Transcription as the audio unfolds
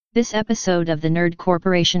This episode of the Nerd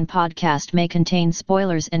Corporation podcast may contain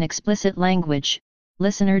spoilers and explicit language.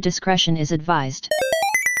 Listener discretion is advised.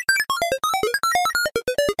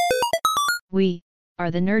 We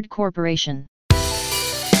are the Nerd Corporation.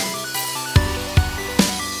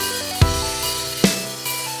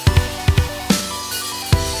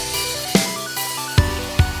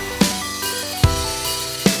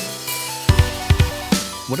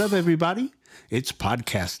 What up, everybody? It's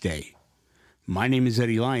podcast day. My name is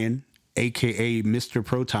Eddie Lyon, a.k.a. Mr.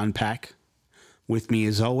 Proton Pack. With me,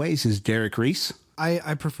 as always, is Derek Reese.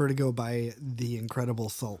 I prefer to go by the Incredible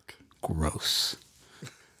Sulk. Gross.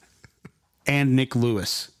 And Nick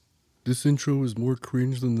Lewis. This intro is more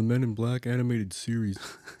cringe than the Men in Black animated series.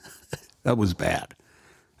 That was bad.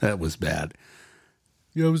 Yeah, it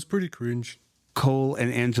was pretty cringe. Cole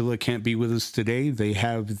and Angela can't be with us today. They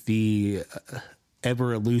have the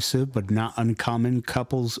ever elusive but not uncommon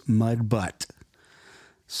couple's mud butt.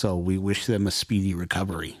 So we wish them a speedy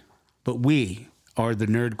recovery. But we are the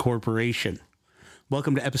Nerd Corporation.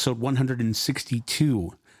 Welcome to episode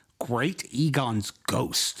 162, Great Egon's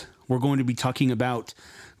Ghost. We're going to be talking about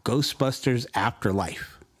Ghostbusters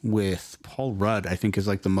Afterlife with Paul Rudd, I think is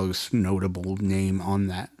like the most notable name on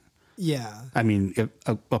that. Yeah. I mean,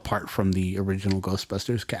 apart from the original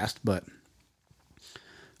Ghostbusters cast, but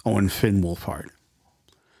Owen Finn Wolfhard.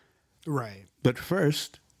 Right. But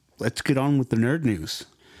first, let's get on with the nerd news.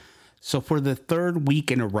 So for the third week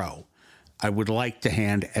in a row, I would like to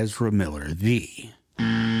hand Ezra Miller the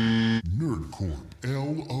Nerdcore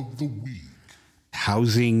L of the Week.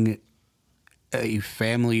 Housing a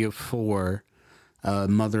family of four,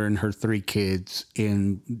 mother and her three kids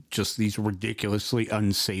in just these ridiculously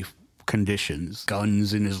unsafe conditions.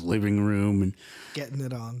 Guns in his living room and Getting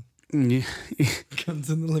it on. yeah. Guns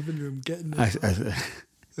in the living room, getting it on.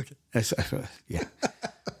 Okay. Yeah.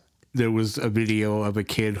 There was a video of a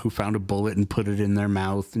kid who found a bullet and put it in their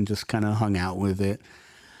mouth and just kind of hung out with it.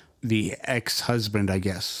 The ex-husband, I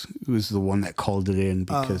guess, was the one that called it in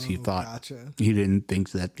because he thought he didn't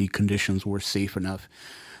think that the conditions were safe enough.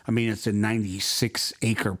 I mean, it's a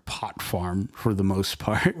 96-acre pot farm for the most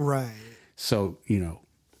part. Right. So,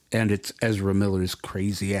 and it's Ezra Miller's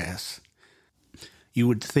crazy ass. You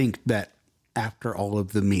would think that after all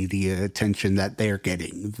of the media attention that they're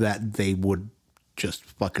getting, that they would just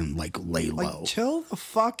fucking lay low. Like, chill the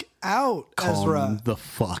fuck out, Calm Ezra. the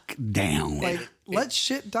fuck down. Like, let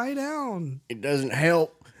shit die down. It doesn't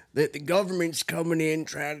help that the government's coming in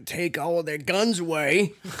trying to take all of their guns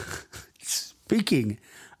away. Speaking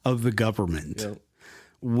of the government,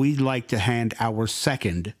 we'd like to hand our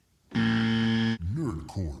second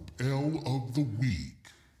Nerdcore L of the Week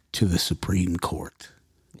to the Supreme Court.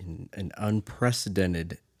 An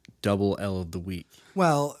unprecedented double L of the week.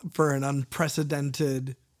 Well, for an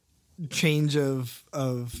unprecedented change of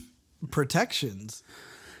protections.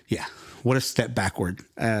 Yeah, what a step backward.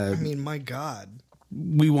 I mean, my God.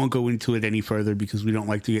 We won't go into it any further because we don't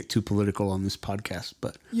like to get too political on this podcast,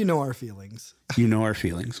 but you know our feelings. You know our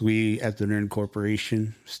feelings. We, at the Nerd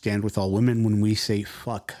Corporation, stand with all women when we say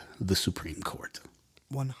fuck the Supreme Court.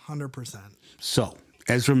 100%. So,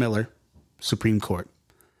 Ezra Miller, Supreme Court,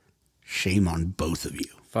 shame on both of you.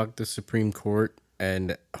 Fuck the Supreme Court,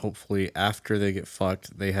 and hopefully after they get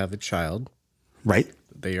fucked, they have a child. Right.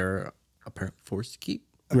 They are apparently forced to keep.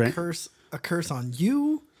 A curse on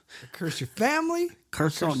you. A curse your family.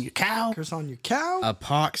 Curse on your cow. Curse on your cow. A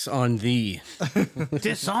pox on thee.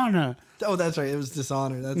 Dishonor. Oh, that's right. It was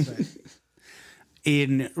dishonor. That's right.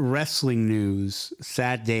 In wrestling news,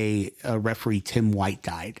 sad day, referee Tim White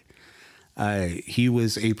died. He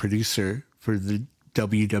was a producer for the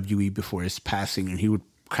WWE before his passing, and he would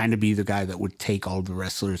kind of be the guy that would take all the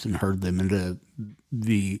wrestlers and herd them into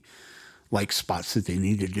the spots that they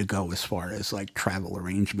needed to go as far as travel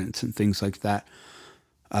arrangements and things like that.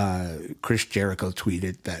 Chris Jericho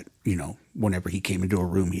tweeted that, whenever he came into a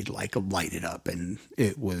room, he'd light it up, and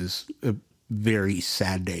it was a very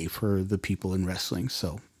sad day for the people in wrestling.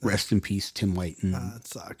 So rest in peace, Tim White, and that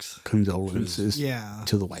sucks. Condolences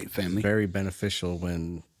to the White family. Very beneficial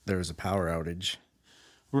when there was a power outage.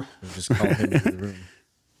 Just call him into the room.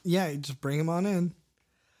 Yeah, you just bring him on in.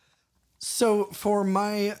 So for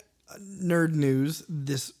my nerd news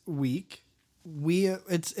this week,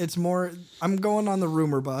 it's more, I'm going on the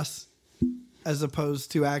rumor bus as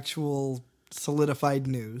opposed to actual solidified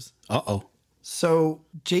news. Uh-oh. So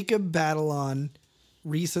Jacob Batalon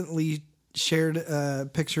recently shared a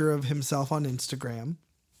picture of himself on Instagram.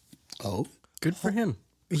 Oh, good for him.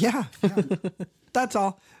 Yeah. That's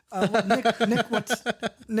all. Nick,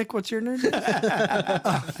 what's your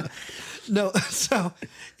nerd? No, so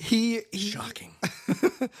he Shocking.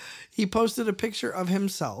 he posted a picture of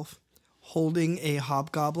himself holding a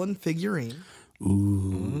hobgoblin figurine.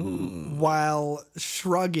 Ooh. While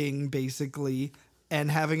shrugging, basically, and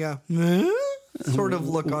having a sort of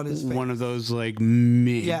look on his face. One of those like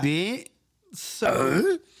maybe.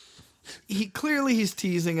 So he's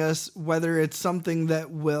teasing us, whether it's something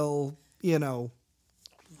that will,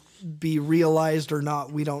 be realized or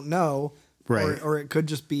not, we don't know. Right. Or it could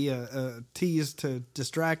just be a tease to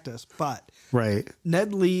distract us. But Right.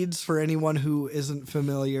 Ned Leeds, for anyone who isn't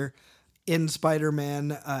familiar, in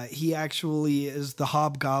Spider-Man, he actually is the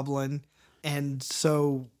Hobgoblin, and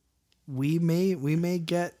so we may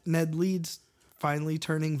get Ned Leeds finally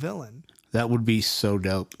turning villain. That would be so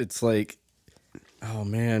dope. It's like, oh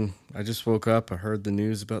man, I just woke up. I heard the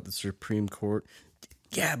news about the Supreme Court.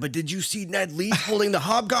 Yeah, but did you see Ned Leeds holding the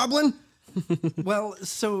Hobgoblin? Well,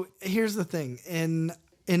 so here's the thing. In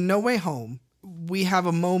No Way Home, we have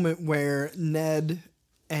a moment where Ned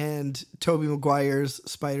and Tobey Maguire's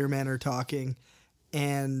Spider-Man are talking,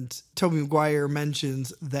 and Tobey Maguire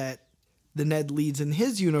mentions that the Ned Leeds in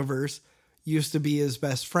his universe used to be his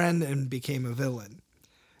best friend and became a villain.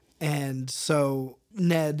 And so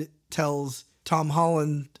Ned tells Tom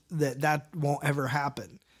Holland that won't ever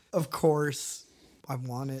happen. Of course, I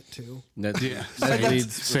want it to. Ned Ned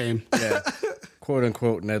Leeds, same. yeah, quote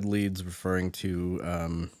unquote. Ned Leeds referring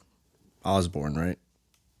to Osborn, right?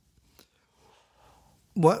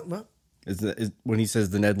 What? Is when he says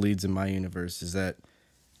the Ned Leeds in my universe? Is that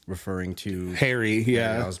referring to Harry,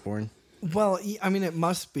 yeah. Osborn? Well, I mean, it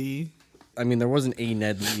must be. I mean, there wasn't a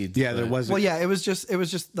Ned Leeds. Yeah, there wasn't. Well, yeah, it was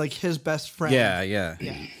just like his best friend. Yeah.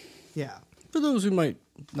 Yeah. For those who might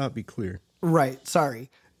not be clear. Right. Sorry.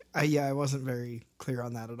 I wasn't very clear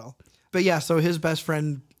on that at all. But yeah, so his best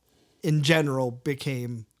friend in general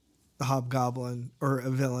became the Hobgoblin or a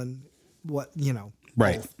villain.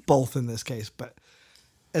 Right. Both in this case.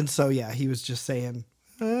 And so, yeah, he was just saying,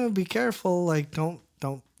 be careful. Like, don't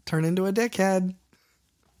turn into a dickhead.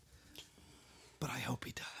 But I hope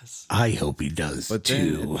he does. I hope he does, But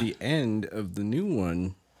too. then at the end of the new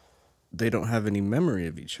one, they don't have any memory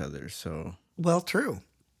of each other, so... Well, true.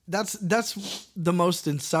 That's the most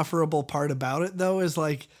insufferable part about it, though, is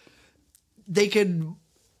like they could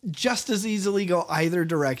just as easily go either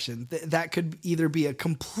direction. That could either be a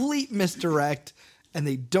complete misdirect, and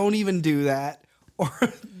they don't even do that, or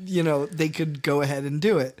they could go ahead and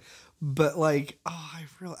do it. But like,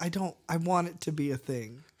 I want it to be a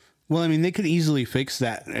thing. Well, I mean, they could easily fix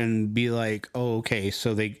that and be like, oh, okay,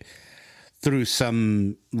 so they, through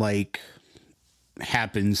some, like,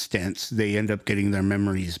 happenstance, they end up getting their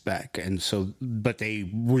memories back. And so, but they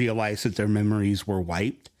realize that their memories were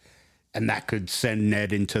wiped. And that could send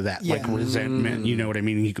Ned into that, like, resentment. You know what I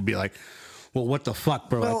mean? He could be like, well, what the fuck,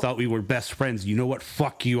 bro? Well, I thought we were best friends. You know what?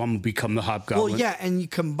 Fuck you. I'm going to become the Hobgoblin. Well, yeah, and you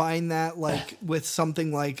combine that, like, with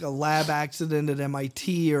something like a lab accident at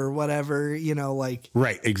MIT or whatever, like...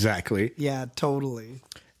 Right, exactly. Yeah, totally.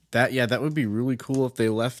 That would be really cool if they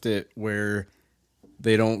left it where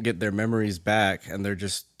they don't get their memories back and they're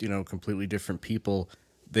just, completely different people.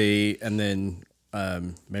 And then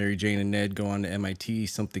Mary Jane and Ned go on to MIT,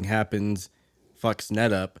 something happens, fucks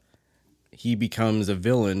Ned up, he becomes a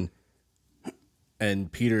villain,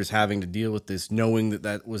 and Peter's having to deal with this, knowing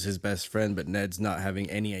that was his best friend, but Ned's not having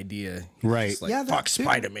any idea. He's Right. just like, Yeah, fuck that too.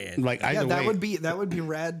 Spider-Man. Like, either That way, would be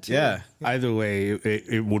rad, too. Yeah. either way,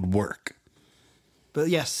 it would work. But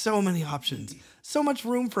yeah, so many options. So much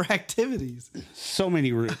room for activities. So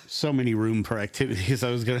many room for activities.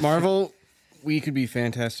 I was going to Marvel, we could be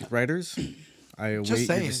fantastic writers. I await your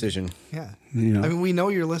saying. decision. Yeah. I know. mean, we know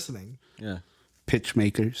you're listening. Yeah. pitch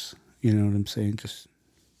makers. You know what I'm saying? Just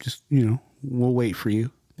we'll wait for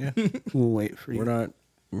you. Yeah. We'll wait for you.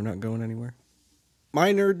 We're not going anywhere.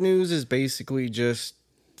 My nerd news is basically just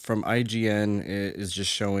from IGN. It is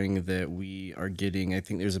just showing that we are getting, I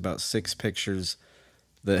think there's about 6 pictures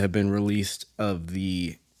that have been released of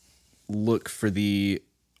the look for the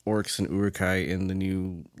orcs and Uruk-hai in the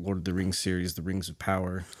new Lord of the Rings series, The Rings of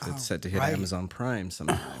Power, that's set to hit right. Amazon Prime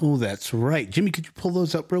sometime. Oh, that's right. Jimmy, could you pull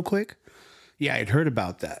those up real quick? Yeah, I'd heard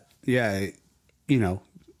about that. Yeah,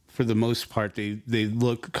 for the most part, they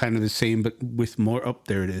look kind of the same, but with more. Oh,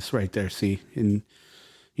 there it is, right there. See, and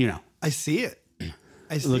I see it.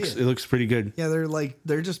 it looks pretty good. Yeah,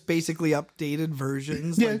 they're just basically updated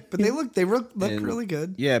versions. Yeah, but they look And, really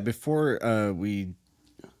good. Yeah, before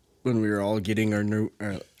when we were all getting our new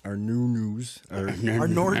news, our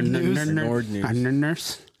Nord news. Nord news.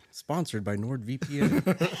 Nurse. Sponsored by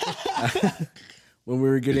NordVPN. when we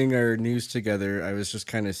were getting our news together, I was just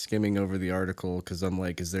kind of skimming over the article because I'm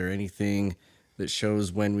like, is there anything that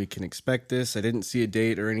shows when we can expect this? I didn't see a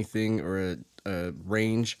date or anything or a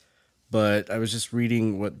range, but I was just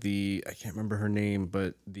reading what I can't remember her name,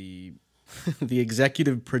 but the the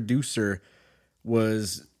executive producer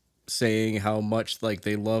was saying how much like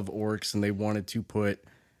they love orcs and they wanted to put,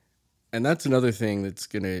 and that's another thing that's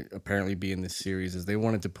going to apparently be in this series, is they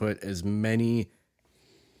wanted to put as many,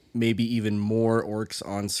 maybe even more orcs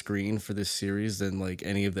on screen for this series than like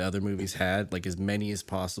any of the other movies had, like as many as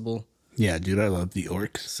possible. Yeah, dude, I love the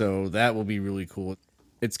orcs. So that will be really cool.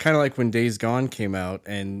 It's kind of like when Days Gone came out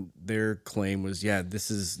and their claim was, yeah,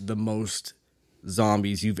 this is the most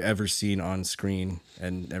zombies you've ever seen on screen.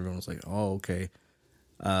 And everyone was like, oh, okay.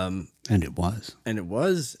 And it was.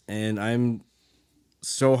 And I'm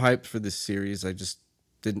so hyped for this series. I just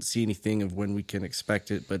didn't see anything of when we can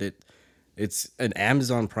expect it, but it's an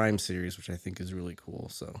Amazon Prime series, which I think is really cool.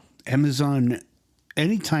 So anytime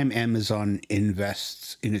Amazon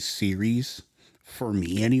invests in a series, for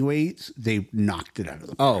me anyways, they've knocked it out of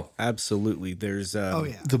the park. Oh, absolutely. There's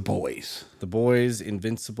The Boys,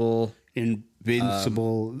 Invincible,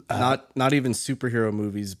 not even superhero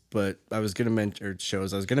movies, but I was gonna mention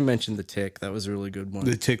shows. I was gonna mention The Tick. That was a really good one.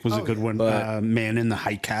 The Tick was a good one. Man in the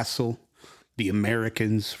High Castle, The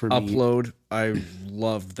Americans for me. Upload. I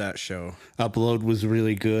loved that show. Upload was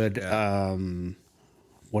really good. Yeah.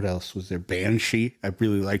 What else was there? Banshee. I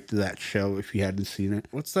really liked that show. If you hadn't seen it,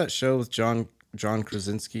 What's that show with John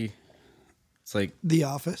Krasinski? It's like The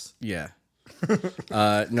Office. Yeah.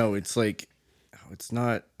 No, it's like, it's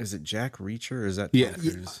not. Is it Jack Reacher or is that Tom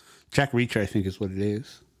Cruise? Jack Reacher, I think, is what it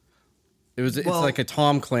is. It's like a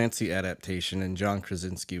Tom Clancy adaptation, and John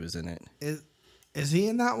Krasinski was in it. Is he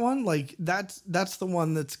in that one? Like that's the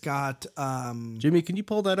one that's got. Jimmy, can you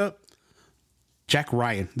pull that up? Jack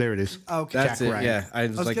Ryan. There it is. Okay, That's Jack it. Ryan. Yeah, I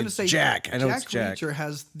was like, gonna it's say Jack. I know it's Jack. Reacher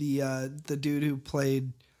has the dude who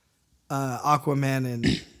played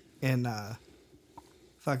Aquaman in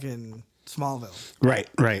fucking Smallville. Right.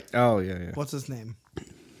 Oh yeah. What's his name?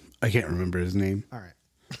 I can't remember his name. All right.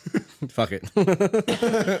 Fuck it.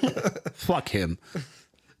 Fuck him.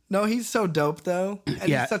 No, he's so dope though, and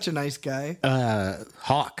Yeah. he's such a nice guy.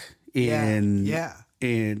 Hawk in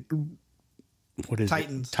what is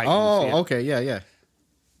Titans. it? Titans. Oh, yeah. okay.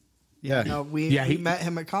 Yeah. No, we he met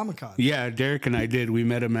him at Comic-Con. Yeah, Derek and I did. We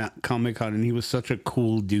met him at Comic-Con, and he was such a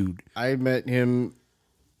cool dude. I met him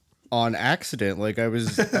on accident. Like I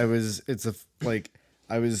was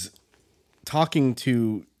talking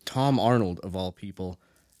to Tom Arnold of all people,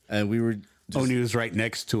 and we were And he was right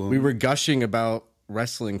next to him. we were gushing about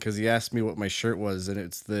wrestling because he asked me what my shirt was, and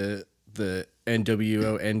it's the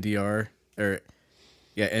NWO NDR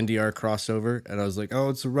NDR crossover, and I was like, oh,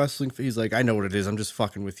 it's a wrestling. He's like, I know what it is. I'm just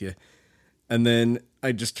fucking with you. And then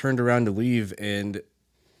I just turned around to leave, and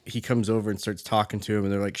he comes over and starts talking to him,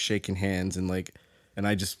 and they're like shaking hands, and I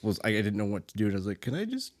didn't know what to do, and I was like, can I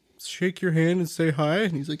just shake your hand and say hi?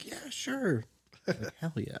 And he's like, yeah, sure. Like,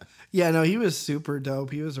 hell yeah. Yeah, no, he was super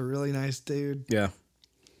dope. He was a really nice dude. Yeah.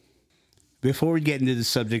 Before we get into the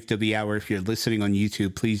subject of the hour, if you're listening on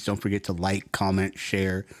YouTube, please don't forget to like, comment,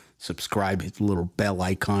 share, subscribe, hit the little bell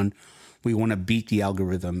icon. We want to beat the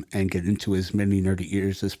algorithm and get into as many nerdy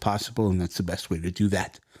ears as possible, and that's the best way to do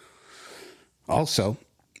that. Also,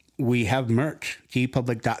 we have merch,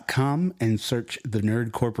 tpublic.com, and search the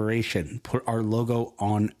Nerd Corporation. Put our logo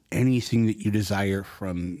on anything that you desire,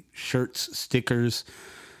 from shirts, stickers,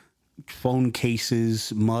 phone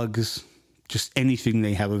cases, mugs, just anything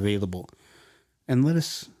they have available. And let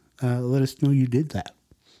us know you did that.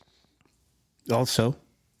 Also,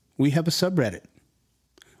 we have a subreddit,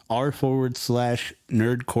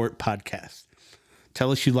 r/nerdcourt podcast.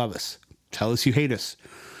 Tell us you love us. Tell us you hate us.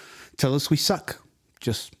 Tell us we suck.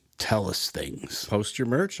 Just tell us things. Post your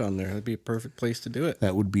merch on there. That'd be a perfect place to do it.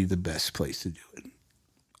 That would be the best place to do it.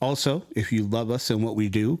 Also, if you love us and what we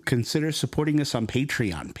do, consider supporting us on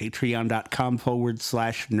Patreon,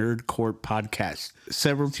 patreon.com/nerdcourt podcast.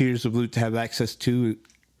 Several tiers of loot to have access to,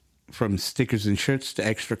 from stickers and shirts to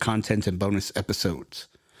extra content and bonus episodes.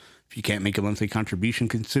 If you can't make a monthly contribution,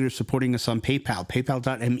 consider supporting us on PayPal,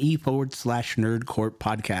 paypal.me/nerdcourt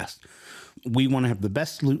podcast. We want to have the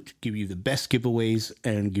best loot, give you the best giveaways,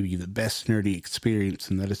 and give you the best nerdy experience,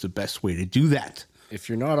 and that is the best way to do that. If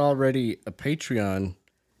you're not already a Patreon,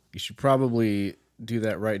 you should probably do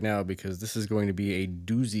that right now, because this is going to be a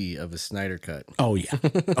doozy of a Snyder Cut. Oh, yeah.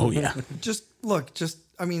 Oh, yeah.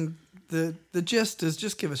 The gist is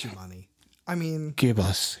just give us your money. I mean, Give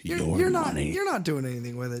us your money. You're not doing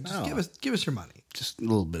anything with it. Just No. give us your money. Just a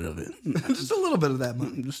little bit of it. Just a little bit of that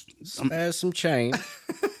money. Just Some change.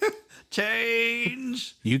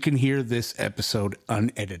 Change. You can hear this episode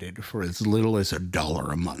unedited for as little as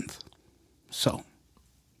 $1 a month. So,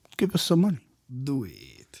 give us some money. Do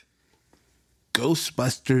it.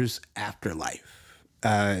 Ghostbusters Afterlife.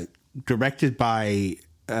 Directed by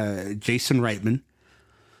Jason Reitman,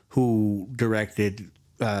 who directed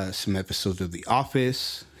some episodes of The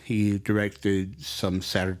Office. He directed some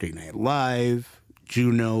Saturday Night Live,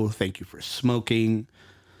 Juno, Thank You for Smoking.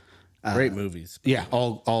 Great movies. Yeah,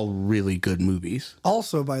 all really good movies.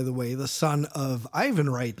 Also, by the way, the son of Ivan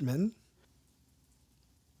Reitman.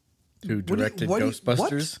 Who directed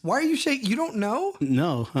Ghostbusters? Why are you shaking? You don't know?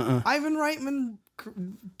 No. Ivan Reitman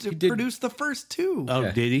produced the first two. Oh,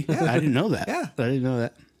 Yeah. did he? I didn't know that. Yeah. I didn't know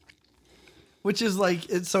that. Which is like,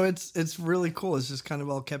 it's really cool. It's just kind of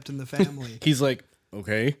all kept in the family. He's like,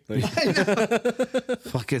 okay. Like,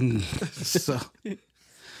 Fucking so.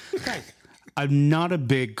 I'm not a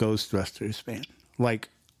big Ghostbusters fan. Like,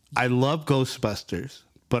 I love Ghostbusters,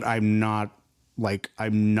 but I'm not a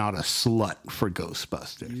slut for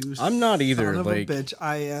Ghostbusters. You I'm not either, Son of like- a bitch.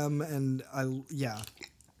 I am, and yeah.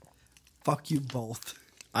 Fuck you both.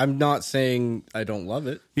 I'm not saying I don't love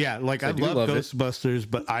it. Yeah, like I do love love it. Ghostbusters,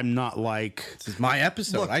 but I'm not like This is my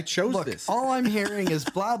episode. I chose Look, this. all I'm hearing is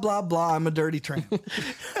blah, blah, blah. I'm a dirty tramp.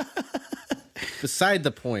 Beside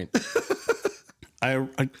the point. I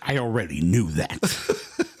already knew that.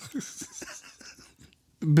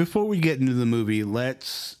 Before we get into the movie,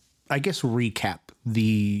 let's, I guess, recap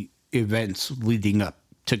the events leading up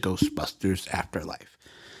to Ghostbusters Afterlife.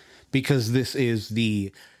 Because this is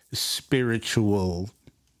the spiritual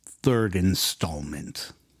third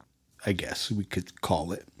installment, I guess we could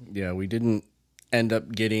call it. Yeah, we didn't end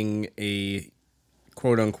up getting a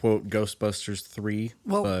quote-unquote Ghostbusters 3,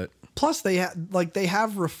 Well, but plus they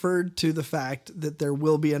have referred to the fact that there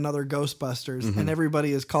will be another Ghostbusters, and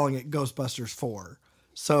everybody is calling it Ghostbusters 4.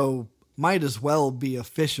 So might as well be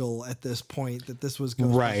official at this point that this was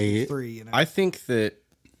Ghostbusters Right. 3. You know? I think that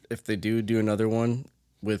if they do another one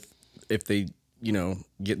if they,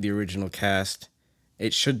 get the original cast,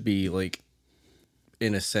 it should be like,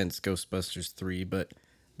 in a sense, Ghostbusters 3. But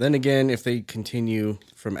then again, if they continue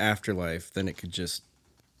from Afterlife, then it could just,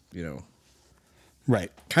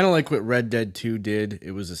 Right. kind of like what Red Dead 2 did.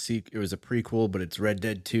 It was it was a prequel, but it's Red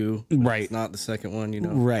Dead 2. Right. It's not the second one,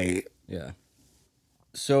 Right. Yeah.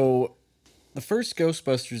 So, the first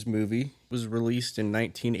Ghostbusters movie was released in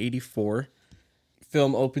 1984.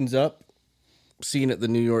 Film opens up, scene at the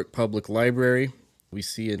New York Public Library. We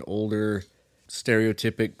see an older,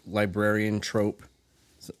 stereotypic librarian trope,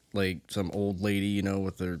 like some old lady,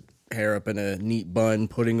 with her hair up in a neat bun,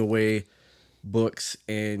 putting away books,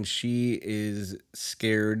 and she is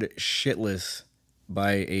scared shitless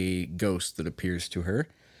by a ghost that appears to her.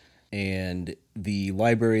 And the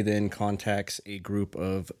library then contacts a group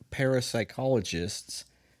of parapsychologists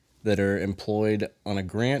that are employed on a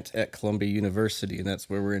grant at Columbia University. And that's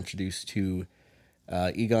where we're introduced to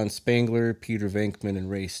Egon Spangler, Peter Venkman, and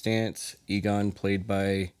Ray Stantz. Egon played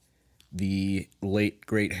by the late,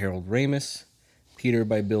 great Harold Ramis. Peter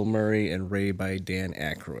by Bill Murray, and Ray by Dan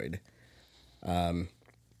Aykroyd.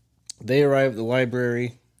 They arrive at the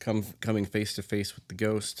library, coming face to face with the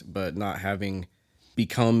ghost, but not having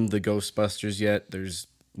become the Ghostbusters yet. There's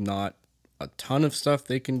not a ton of stuff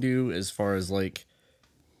they can do as far as like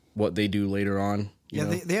what they do later on. you know?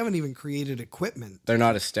 They haven't even created equipment. They're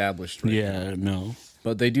not established right now. Yeah, no.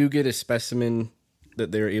 But they do get a specimen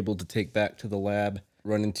that they're able to take back to the lab,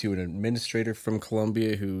 run into an administrator from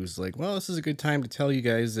Columbia who's like, well, this is a good time to tell you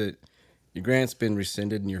guys that your grant's been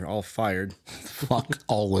rescinded and you're all fired. Fuck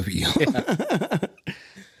all of you.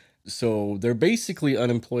 So they're basically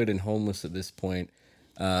unemployed and homeless at this point,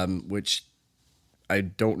 which I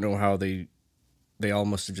don't know how they all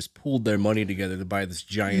must have just pooled their money together to buy this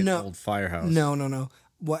giant old firehouse. No.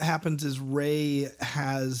 What happens is Ray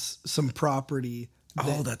has some property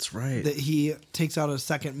That's right. that he takes out a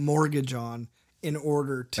second mortgage on in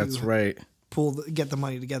order to That's right. get the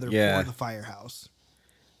money together Yeah. for the firehouse.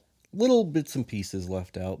 Little bits and pieces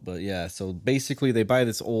left out, but yeah. So basically, they buy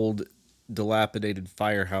this old, dilapidated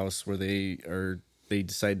firehouse where they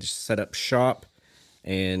decide to set up shop,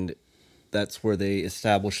 and that's where they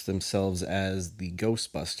establish themselves as the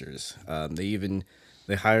Ghostbusters.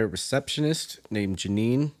 They hire a receptionist named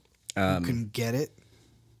Janine. You can get it.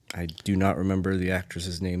 I do not remember the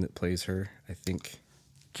actress's name that plays her. I think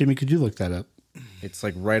Jimmy, could you look that up? it's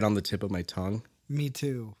like right on the tip of my tongue. Me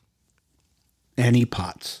too. Annie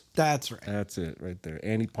Potts. That's right. That's it right there.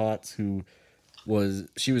 Annie Potts,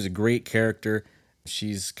 she was a great character.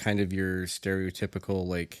 She's kind of your stereotypical,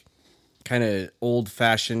 like, kind of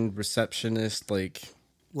old-fashioned receptionist, like,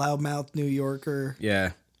 Loudmouth New Yorker.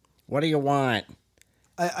 yeah, What do you want?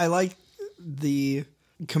 I like the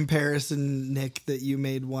comparison, Nick, that you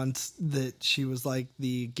made once, that she was like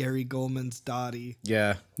the Gary Goldman's Dottie.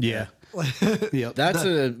 Yeah. Yeah. Yep. That's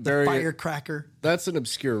a very Firecracker. That's an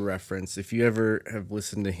obscure reference. If you ever have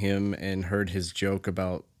listened to him and heard his joke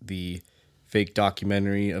about the fake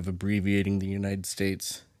documentary of abbreviating the United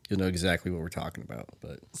States, you'll know exactly what we're talking about.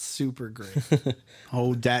 But Super great.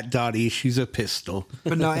 Oh, that Dottie, she's a pistol.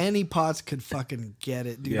 But no, Annie Potts could fucking get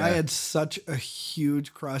it, dude. Yeah. I had such a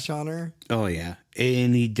huge crush on her. Oh, yeah.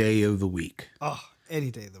 Any day of the week. Oh,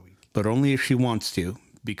 any day of the week. But only if she wants to,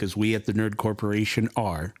 because we at the Nerd Corporation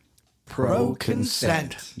are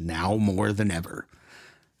Pro-consent. now more than ever.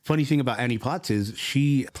 Funny thing about Annie Potts is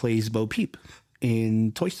she plays Bo Peep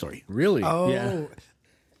in Toy Story. really, Oh, Yeah.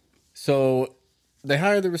 So they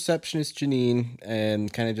hire the receptionist Janine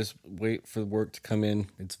and kind of just wait for the work to come in.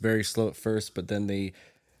 It's very slow at first, but then they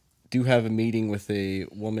do have a meeting with a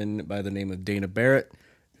woman by the name of Dana Barrett,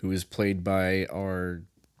 who is played by our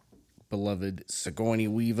beloved Sigourney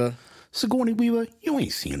Weaver. Sigourney Weaver, you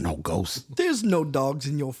ain't seen no ghosts. there's no dogs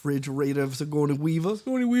in your refrigerator, Sigourney Weaver.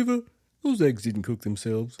 Sigourney Weaver, those eggs didn't cook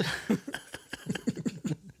themselves.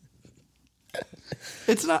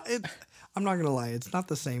 It's not. I'm not gonna lie. It's not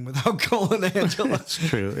the same without Cole and Angela. It's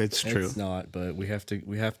true. It's true. It's not, but we have to.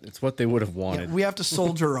 It's what they would have wanted. We have to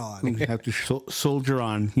soldier on. We have to soldier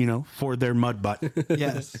on, for their mud butt.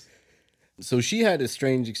 Yes. So she had a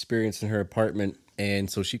strange experience in her apartment, and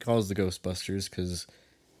so she calls the Ghostbusters because,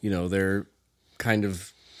 they're kind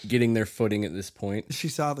of getting their footing at this point. She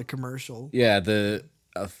saw the commercial. Yeah,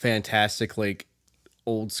 a fantastic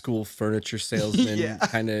old school furniture salesman Yeah.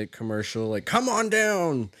 kind of commercial, like come on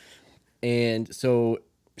down. And so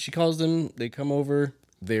she calls them. They come over.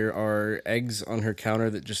 There are eggs on her counter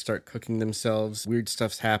that just start cooking themselves. Weird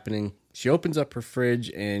stuff's happening. She opens up her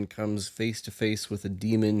fridge and comes face to face with a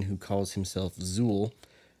demon who calls himself Zool.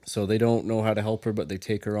 So they don't know how to help her, but they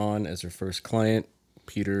take her on as her first client.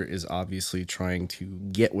 Peter is obviously trying to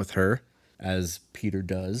get with her, as Peter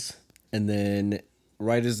does. And then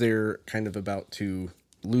right as they're kind of about to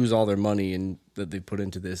lose all their money and that they put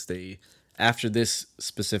into this, after this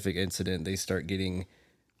specific incident, they start getting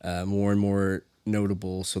more and more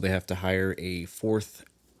notable. So they have to hire a fourth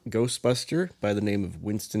Ghostbuster by the name of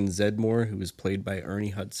Winston Zedmore, who is played by Ernie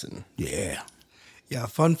Hudson. Yeah. Yeah.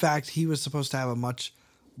 Fun fact: he was supposed to have a much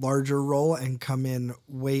larger role and come in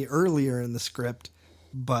way earlier in the script,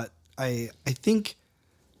 but I think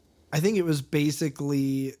it was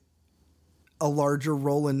basically a larger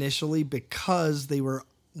role initially because they were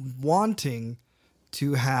wanting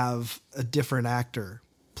to have a different actor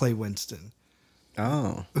play Winston,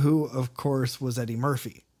 Oh, who of course was Eddie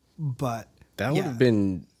Murphy. But that would have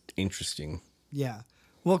been interesting. yeah,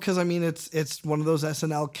 well, because I mean it's one of those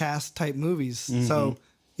SNL cast type movies, so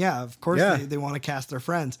yeah, of course Yeah. they want to cast their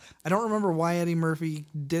friends. I don't remember why Eddie Murphy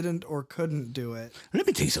didn't or couldn't do it. Let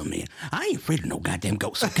me tell you something, man. I ain't afraid of no goddamn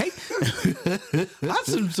ghosts, okay?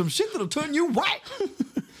 That's some shit that'll turn you white.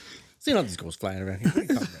 See all these ghosts flying around here. What are you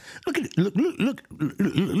talking about? Look at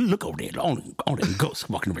it. Look over there. All them ghosts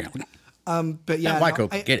walking around. But yeah, White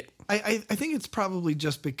Coke, get it. I think it's probably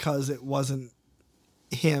just because it wasn't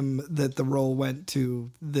him that the role went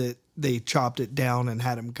to, that they chopped it down and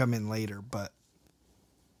had him come in later. But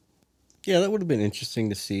Yeah, that would have been interesting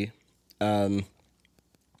to see.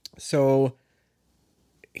 So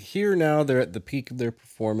here now they're at the peak of their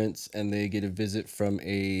performance, and they get a visit from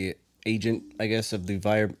a agent, I guess, of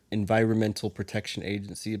the Environmental Protection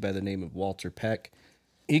Agency by the name of Walter Peck.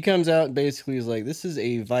 He comes out and basically is like, this is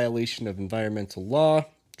a violation of environmental law,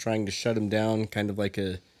 trying to shut him down, kind of like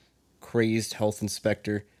a crazed health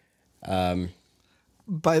inspector.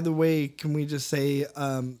 by the way, can we just say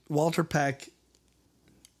Walter Peck,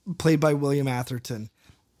 played by William Atherton,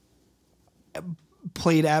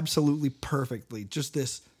 played absolutely perfectly. Just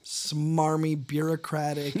this smarmy,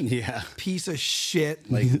 bureaucratic Yeah. piece of shit.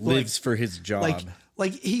 Lives for his job.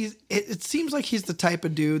 It seems like he's the type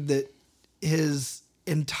of dude that his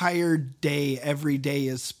entire day, every day,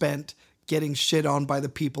 is spent getting shit on by the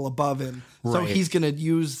people above him. So Right. he's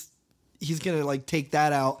gonna like take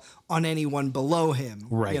that out on anyone below him.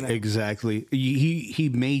 Right, you know? exactly. He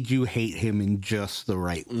made you hate him in just the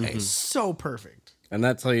right way. So perfect. And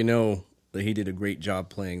that's how you know that he did a great job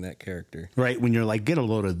playing that character. Right, when you're like, get a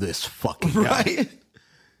load of this fucking guy. Right.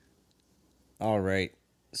 All right.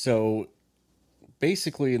 So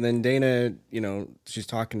basically, then Dana, she's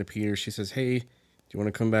talking to Peter. She says, hey, do you want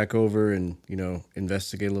to come back over and,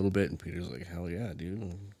 investigate a little bit? And Peter's like, hell yeah, dude.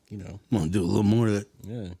 I'm gonna do a little more of that.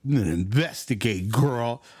 Yeah. I'm gonna investigate,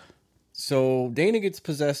 girl. So Dana gets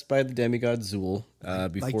possessed by the demigod Zool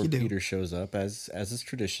before you do. Peter shows up, as is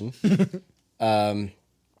tradition.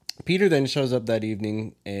 Peter then shows up that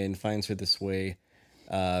evening and finds her this way,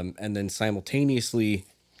 and then simultaneously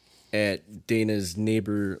at Dana's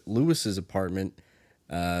neighbor Lewis's apartment,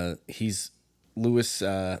 he's Lewis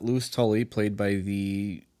Tully, played by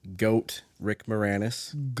the goat Rick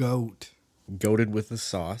Moranis, goated with the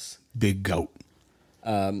sauce. Big goat.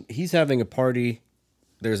 He's having a party.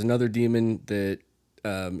 There's another demon that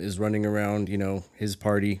is running around, his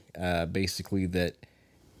party, basically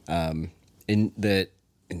I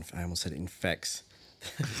almost said infects.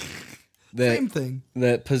 Same thing.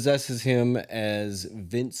 That possesses him as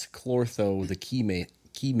Vince Clortho, the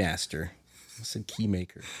keymaster. I said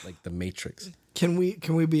keymaker, like the Matrix. Can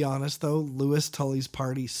we be honest though? Lewis Tully's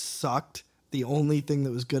party sucked. The only thing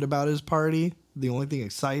that was good about his party, the only thing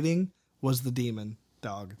exciting, was the demon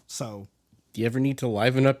dog. So, do you ever need to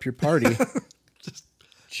liven up your party?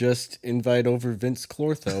 Just invite over Vince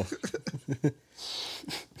Clortho.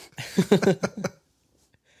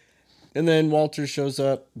 And then Walter shows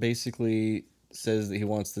up, basically says that he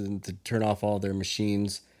wants them to turn off all their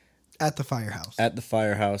machines. At the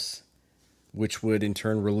firehouse. Which would in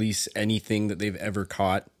turn release anything that they've ever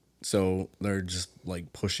caught. So they're just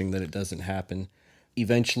like pushing that it doesn't happen.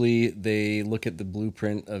 Eventually, they look at the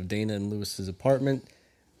blueprint of Dana and Lewis's apartment,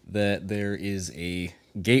 that there is a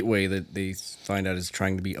gateway that they find out is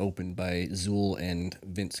trying to be opened by Zool and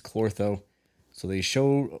Vince Clortho. So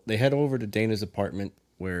they head over to Dana's apartment,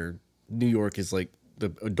 where New York is like,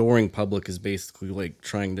 the adoring public is basically like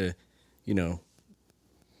trying to,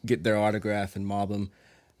 get their autograph and mob them.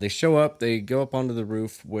 They show up, they go up onto the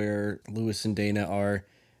roof where Lewis and Dana are,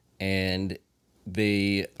 and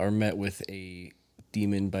they are met with a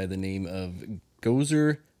demon by the name of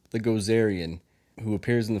Gozer the Gozerian, who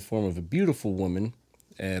appears in the form of a beautiful woman.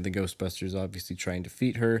 The Ghostbusters obviously try and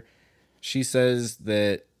defeat her. She says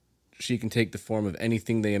that she can take the form of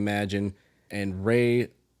anything they imagine, and Ray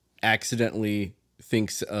accidentally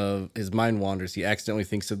thinks of, his mind wanders, he accidentally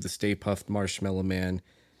thinks of the Stay Puft Marshmallow Man.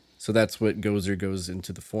 So that's what Gozer goes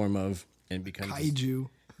into the form of and becomes Kaiju.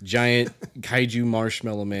 Giant kaiju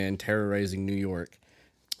marshmallow man terrorizing New York.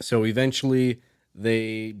 So eventually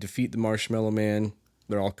they defeat the Marshmallow Man.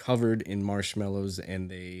 They're all covered in marshmallows,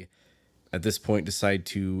 and they, at this point, decide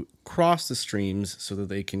to cross the streams so that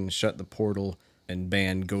they can shut the portal and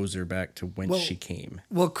ban Gozer back to whence she came.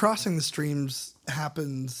 Well, crossing the streams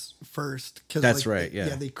happens first. That's right, yeah.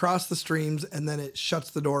 Yeah, they cross the streams, and then it shuts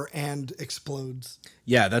the door and explodes.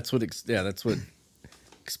 Yeah, that's what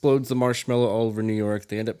explodes the marshmallow all over New York.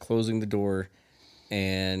 They end up closing the door,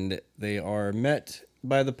 and they are met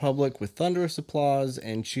by the public with thunderous applause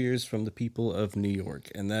and cheers from the people of New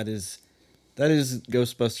York. And that is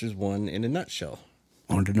Ghostbusters 1 in a nutshell.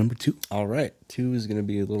 On to number 2. All right. 2 is going to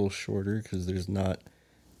be a little shorter because there's not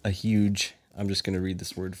a huge... I'm just going to read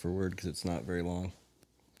this word for word because it's not very long.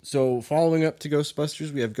 So following up to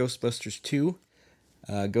Ghostbusters, we have Ghostbusters 2.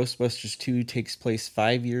 Ghostbusters 2 takes place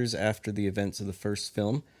 5 years after the events of the first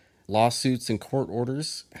film. Lawsuits and court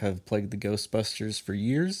orders have plagued the Ghostbusters for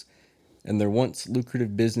years, and their once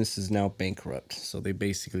lucrative business is now bankrupt. So they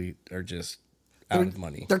basically are just out of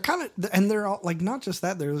money. They're kind of, and they're all like, not just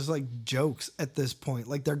that, there's like jokes at this point.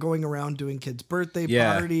 Like they're going around doing kids' birthday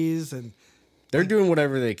parties, and they're doing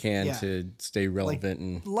whatever they can to stay relevant.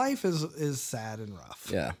 And life is sad and rough.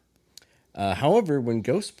 Yeah. However, when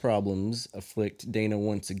ghost problems afflict Dana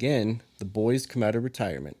once again, the boys come out of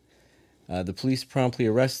retirement. The police promptly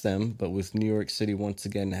arrest them, but with New York City once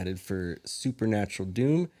again headed for supernatural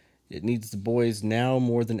doom, it needs the boys now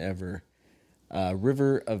more than ever. A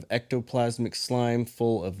river of ectoplasmic slime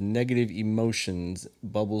full of negative emotions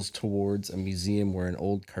bubbles towards a museum where an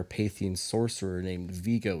old Carpathian sorcerer named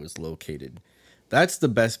Vigo is located. That's the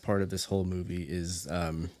best part of this whole movie is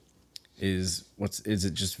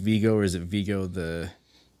it just Vigo, or is it Vigo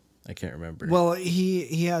I can't remember. Well,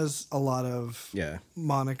 he has a lot of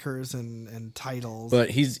monikers and titles.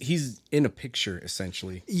 But he's in a picture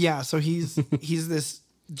essentially. Yeah, so he's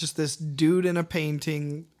this dude in a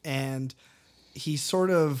painting, and he sort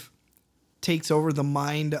of takes over the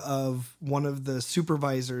mind of one of the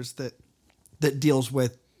supervisors that deals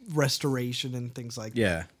with restoration and things like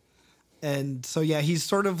that. And so, he's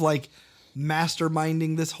sort of like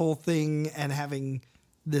masterminding this whole thing and having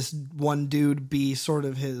this one dude be sort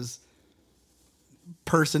of his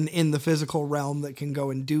person in the physical realm that can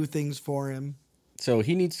go and do things for him. So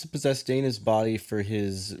he needs to possess Dana's body for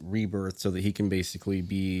his rebirth so that he can basically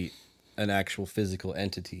be an actual physical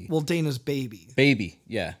entity. Well, Dana's baby. Baby,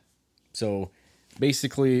 yeah. So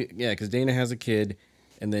basically, because Dana has a kid,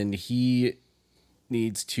 and then he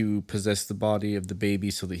needs to possess the body of the baby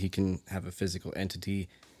so that he can have a physical entity.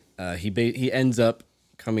 He ends up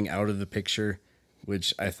coming out of the picture,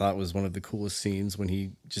 which I thought was one of the coolest scenes when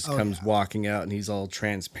he just comes walking out and he's all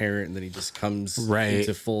transparent and then he just comes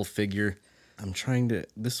into full figure.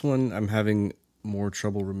 This one I'm having more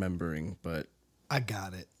trouble remembering, but I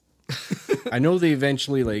got it. I know they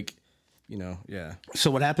eventually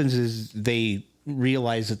So what happens is they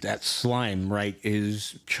realize that slime, right,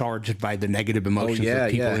 is charged by the negative emotions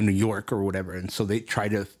of people in New York or whatever. And so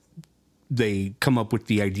they come up with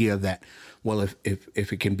the idea that, well,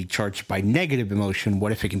 if it can be charged by negative emotion,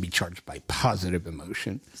 what if it can be charged by positive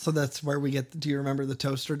emotion? So that's where we get, do you remember the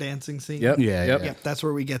toaster dancing scene? Yep. Yep, that's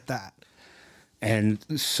where we get that. And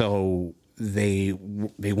so they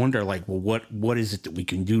wonder, like, well, what is it that we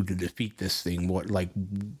can do to defeat this thing?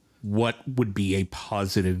 What would be a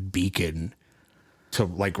positive beacon to,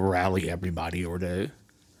 like, rally everybody or to...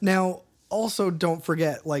 Now, also don't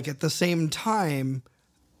forget, like, at the same time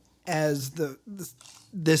as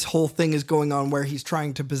this whole thing is going on where he's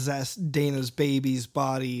trying to possess Dana's baby's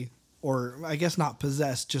body, or I guess not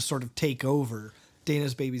possess, just sort of take over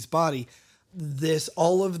Dana's baby's body,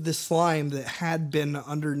 all of the slime that had been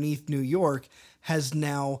underneath New York has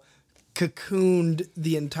now cocooned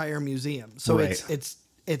the entire museum. So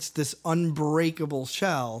it's this unbreakable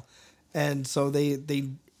shell, and so they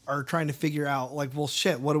are trying to figure out, like, well,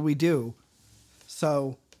 shit, what do we do?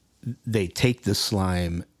 So they take the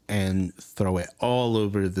slime and throw it all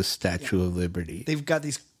over the Statue of Liberty. They've got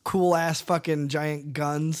these cool ass fucking giant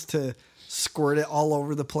guns to squirt it all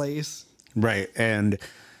over the place. Right, and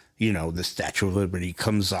the Statue of Liberty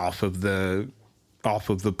comes off of the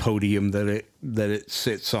podium that it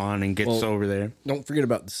sits on and gets over there. Don't forget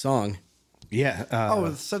about the song. Yeah.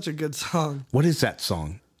 It's such a good song. What is that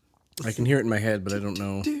song? I can hear it in my head, but I don't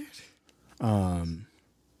know.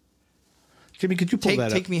 Jimmy, could you pull that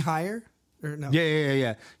up? Take Me Higher? Or no?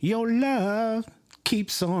 Yeah. Your love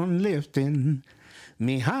keeps on lifting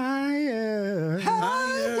me higher,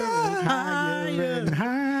 higher, and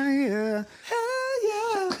higher.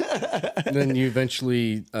 Then you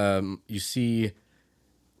eventually you see,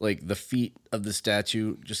 like, the feet of the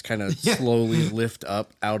statue just kind of slowly lift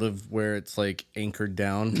up out of where it's, like, anchored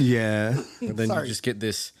down. Yeah. And then you just get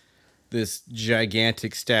this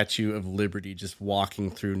gigantic Statue of Liberty just walking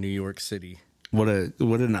through New York City. What an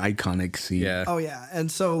iconic scene. Yeah. Oh, yeah. And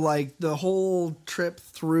so, like, the whole trip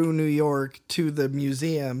through New York to the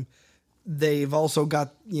museum, they've also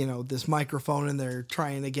got, this microphone, and they're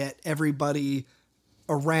trying to get everybody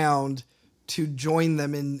around to join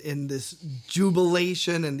them in this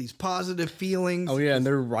jubilation and these positive feelings. Oh, yeah, and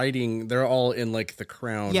they're all in, like, the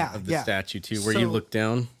crown of the statue, too, where you look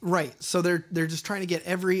down. Right. So they're just trying to get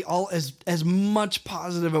as much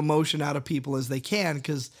positive emotion out of people as they can,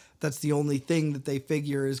 because that's the only thing that they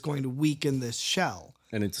figure is going to weaken this shell.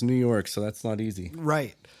 And it's New York, so that's not easy.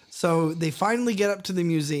 Right. So they finally get up to the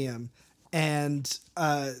museum, and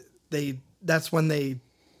that's when they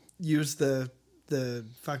use the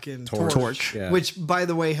fucking torch. Yeah. Which, by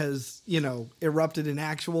the way, has, erupted in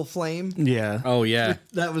actual flame. Yeah. Oh, yeah.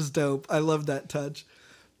 That was dope. I love that touch.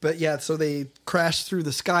 But yeah, so they crash through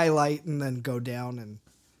the skylight and then go down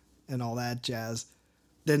and all that jazz.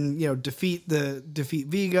 Then, defeat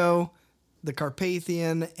Vigo, the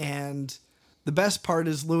Carpathian, and the best part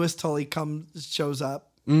is Louis Tully shows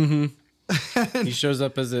up. Mm-hmm. He shows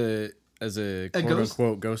up as a quote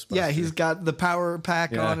unquote Ghostbuster. Yeah, he's got the power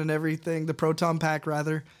pack on and everything, the proton pack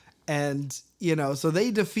rather. And, so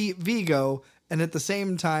they defeat Vigo, and at the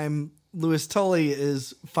same time, Louis Tully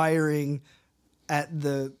is firing at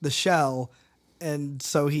the shell, and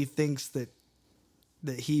so he thinks that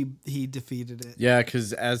he defeated it. Yeah,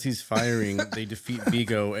 because as he's firing, they defeat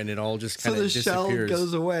Vigo, and it all just kind of disappears. So the shell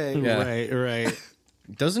goes away. Yeah. Right.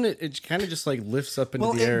 Doesn't it? It kind of just like lifts up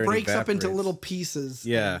into the air. Well, it breaks and up into evaporates. little pieces.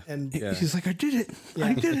 Yeah. And He's like, I did it.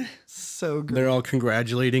 I did it. So good. They're all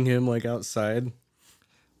congratulating him like outside.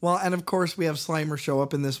 Well, and of course we have Slimer show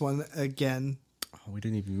up in this one again. Oh, we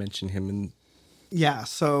didn't even mention him. Yeah,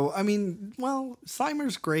 so, I mean, well,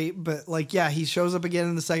 Slimer's great, but, he shows up again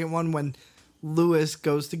in the second one when Lewis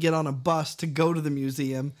goes to get on a bus to go to the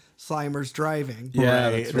museum. Slimer's driving. Yeah,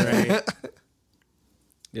 right.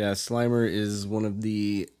 Yeah, Slimer is one of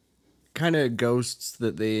the kind of ghosts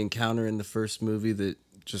that they encounter in the first movie that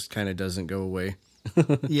just kind of doesn't go away.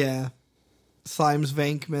 Yeah. Slime's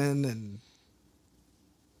Venkman and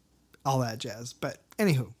all that jazz. But,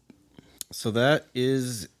 anywho. So that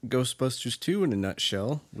is Ghostbusters 2 in a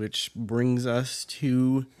nutshell, which brings us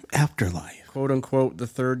to Afterlife. quote unquote the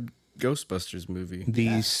third Ghostbusters movie.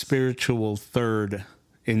 The spiritual third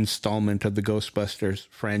installment of the Ghostbusters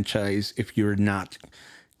franchise if you're not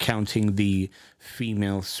counting the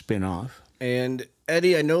female spin-off. And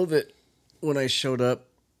Eddie, I know that when I showed up,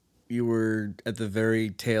 you were at the very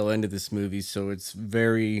tail end of this movie, so it's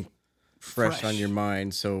very fresh on your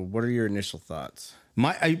mind. So what are your initial thoughts?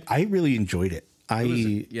 I really enjoyed it. I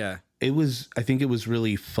think it was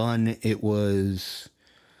really fun. It was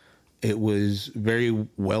very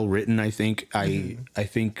well written. I think I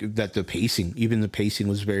think that the pacing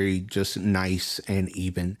was very just nice and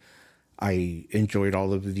even. I enjoyed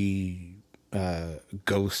all of the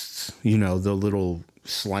ghosts, the little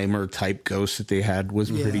Slimer type ghosts that they had was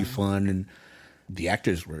pretty fun, and the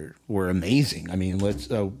actors were amazing. I mean,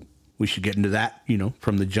 we should get into that,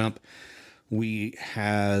 from the jump. We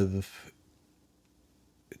have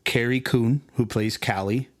Carrie Coon, who plays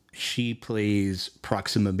Callie. She plays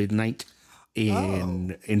Proxima Midnight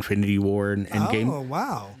in Infinity War and Endgame. Oh,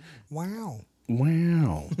 wow. Wow.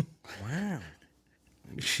 Wow. Wow.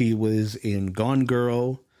 She was in Gone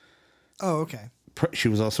Girl. Oh, okay. She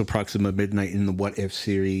was also Proxima Midnight in the What If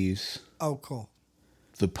series. Oh, cool.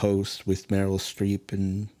 The Post with Meryl Streep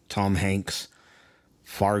and Tom Hanks.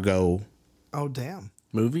 Fargo. Oh, damn.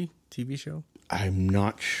 Movie? TV show? I'm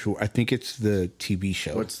not sure. I think it's the TV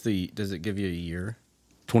show. Does it give you a year?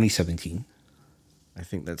 2017. I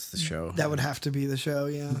think that's the show. That would have to be the show,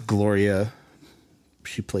 yeah. Gloria.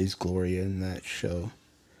 She plays Gloria in that show.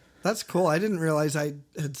 That's cool. I didn't realize I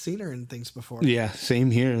had seen her in things before. Yeah,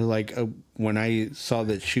 same here. Like when I saw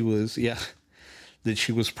that she was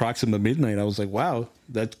Proxima Midnight, I was like, wow,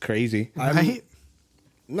 that's crazy. Right?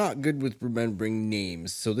 I'm not good with remembering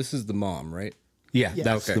names, so this is the mom, right? Yeah, Yes.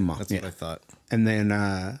 that's Okay, the mom. that's yeah. what I thought. And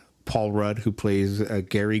then Paul Rudd, who plays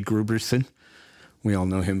Gary Gruberson. We all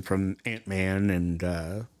know him from Ant-Man and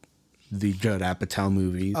the Judd Apatow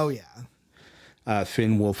movies. Oh, yeah.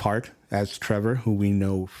 Finn Wolfhard as Trevor, who we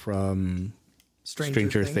know from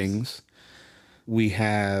Stranger Things. We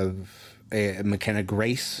have McKenna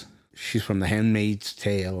Grace. She's from The Handmaid's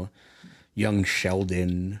Tale. Young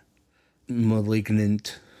Sheldon.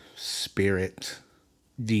 Malignant Spirit.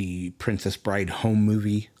 The Princess Bride home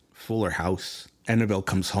movie. Fuller House. Annabelle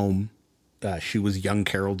Comes Home. She was young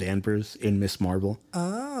Carol Danvers in Miss Marvel.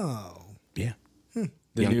 Oh. Yeah.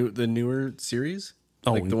 The newer series?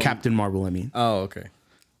 Oh, Like the one- Captain Marvel, I mean. Oh, okay.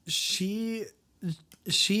 She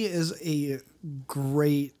is a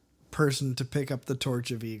great person to pick up the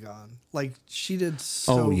torch of Egon. Like, she did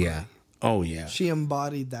so Oh, yeah. great. Oh, yeah. She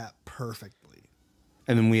embodied that perfectly.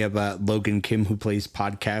 And then we have Logan Kim, who plays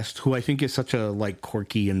Podcast, who I think is such a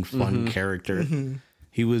quirky and fun character.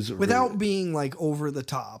 He was Without being, over the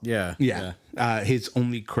top. Yeah. yeah. His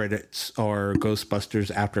only credits are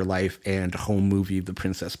Ghostbusters Afterlife and home movie The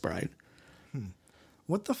Princess Bride.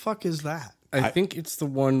 What the fuck is that? I think it's the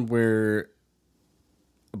one where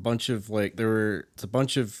a bunch of it's a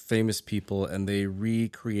bunch of famous people and they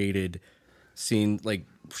recreated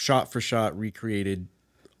shot for shot recreated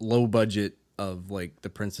low budget of The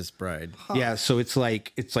Princess Bride. Yeah, so it's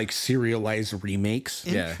like serialized remakes.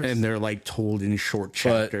 Yeah. And they're told in short But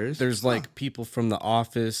chapters. there's people from The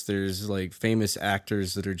Office, there's famous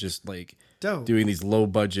actors that are just Dope. doing these low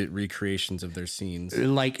budget recreations of their scenes.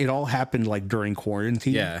 it all happened during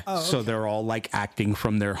quarantine. Yeah. Oh, So they're all acting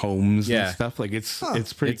from their homes Yeah. and stuff.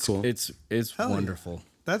 It's pretty cool. It's Hell yeah. wonderful.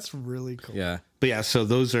 That's really cool. Yeah. But yeah, so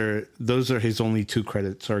those are his only two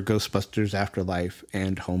credits are Ghostbusters Afterlife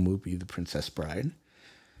and home movie The Princess Bride.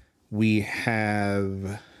 We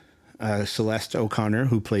have Celeste O'Connor,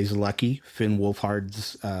 who plays Lucky, Finn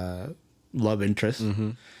Wolfhard's love interest.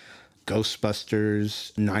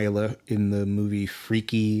 Ghostbusters, Nyla in the movie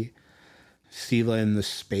Freaky, Sela in the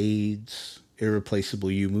Spades,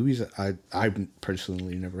 Irreplaceable You movies I've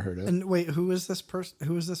personally never heard of. And wait, who is this person?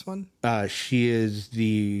 Who is this one? She is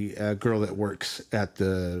the girl that works at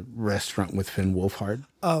the restaurant with Finn Wolfhard.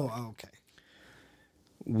 Oh, okay.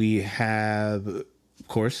 We have, of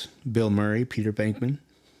course, Bill Murray, Peter Bankman,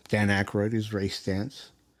 Dan Aykroyd is Ray Stantz,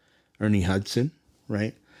 Ernie Hudson,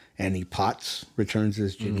 right? Annie Potts returns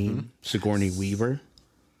as Janine, Sigourney Weaver.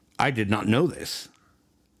 I did not know this.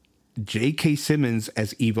 J.K. Simmons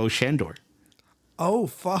as Ivo Shandor. Oh,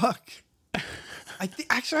 fuck. I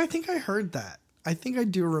think I heard that. I think I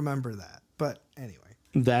do remember that. But anyway.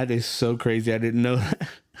 That is so crazy. I didn't know that.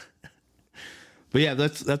 But yeah,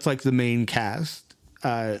 that's the main cast.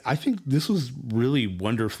 I think this was really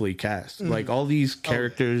wonderfully cast. All these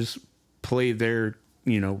characters play their,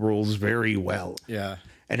 roles very well. Yeah.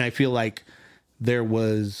 And I feel like there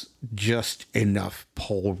was just enough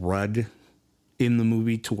Paul Rudd in the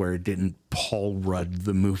movie to where it didn't Paul Rudd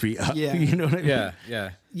the movie up. Yeah. You know what I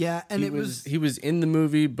mean? Yeah, and he was in the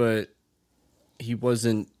movie, but he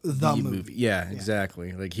wasn't The movie. Yeah,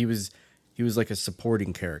 exactly. Like he was like a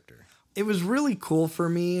supporting character. It was really cool for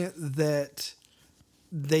me that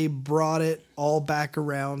they brought it all back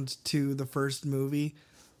around to the first movie.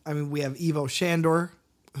 I mean, we have Ivo Shandor,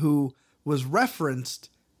 who was referenced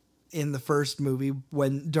in the first movie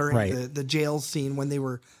when during the jail scene when they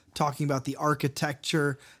were talking about the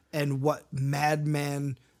architecture and what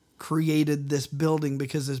madman created this building,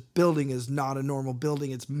 because this building is not a normal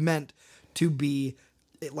building. It's meant to be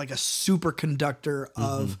like a superconductor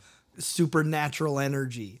of supernatural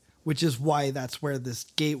energy, which is why that's where this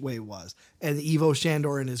gateway was. And Ivo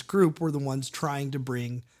Shandor and his group were the ones trying to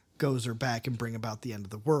bring Gozer back and bring about the end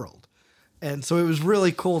of the world. And so it was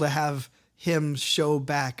really cool to have him show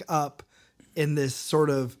back up in this sort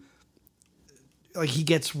of, like, he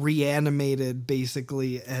gets reanimated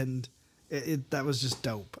basically, and that was just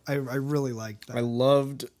dope. I really liked that. I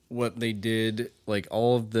loved what they did, like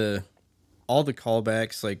all the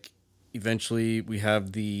callbacks. Like eventually we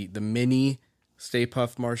have the mini Stay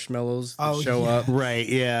Puft marshmallows that show up. Right,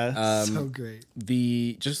 yeah. So great.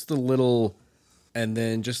 The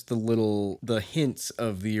hints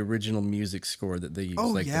of the original music score that they used. Oh,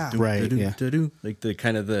 like yeah. the Right, yeah. like the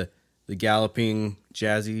kind of the galloping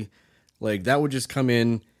jazzy, like that would just come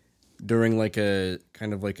in during like a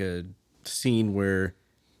kind of like a scene where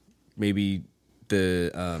maybe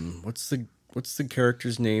the what's the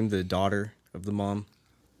character's name, the daughter of the mom,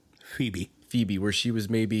 Phoebe, where she was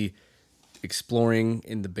maybe exploring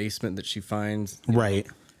in the basement that she finds. right.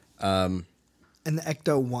 And the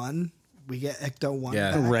Ecto 1, we get Ecto 1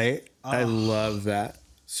 Yeah. back. Right. I love that.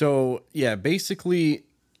 So yeah, basically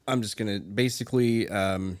I'm just gonna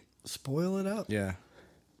Spoil it up. yeah.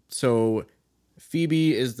 So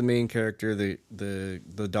Phoebe is the main character,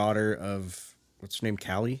 the daughter of, what's her name,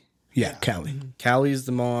 Callie? Yeah, Callie. Callie's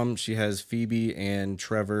the mom. She has Phoebe and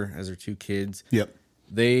Trevor as her two kids. Yep.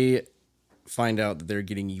 They find out that they're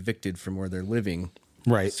getting evicted from where they're living.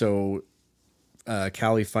 Right. So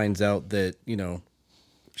Callie finds out that,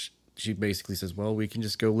 she basically says, well, we can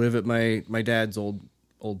just go live at my dad's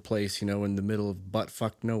old place, in the middle of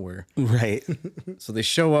buttfuck nowhere. Right. So they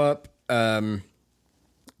show up.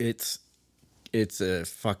 It's a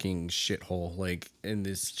fucking shithole. Like in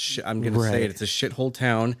this, I'm gonna say it. It's a shithole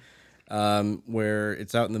town, where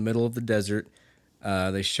it's out in the middle of the desert.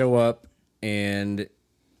 They show up, and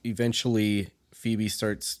eventually Phoebe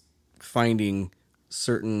starts finding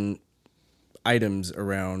certain items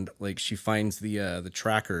around. Like she finds the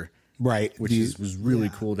tracker, Right. which was really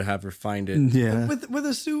cool to have her find it. Yeah. With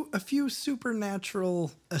a few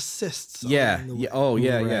supernatural assists. Yeah. along the way. Yeah. Oh,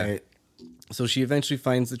 yeah. Yeah. Right. So she eventually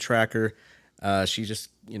finds the tracker. She just,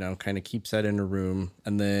 kind of keeps that in her room.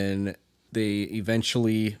 And then they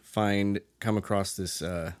eventually come across this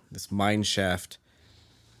mine shaft,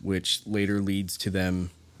 which later leads to them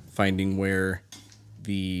finding where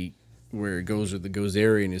it goes, or the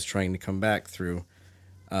Gozerian is trying to come back through.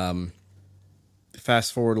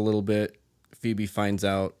 Fast forward a little bit, Phoebe finds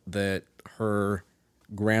out that her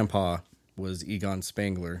grandpa was Egon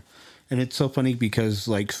Spangler. And it's so funny because,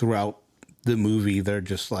 like, throughout the movie, they're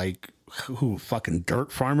just like, who, fucking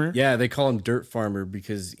dirt farmer? Yeah, they call him Dirt Farmer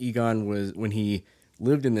because Egon was, when he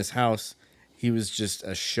lived in this house, he was just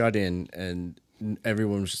a shut-in, and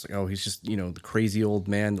everyone was just like, oh, he's just, the crazy old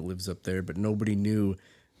man that lives up there, but nobody knew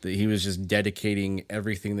that he was just dedicating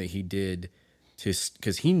everything that he did to,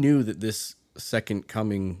 because he knew that this second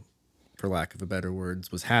coming, for lack of a better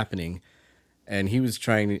words, was happening, and he was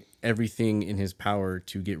trying everything in his power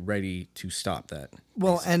to get ready to stop that.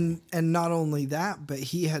 Well, and not only that, but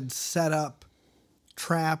he had set up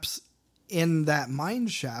traps in that mine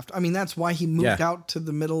shaft. I mean, that's why he moved out to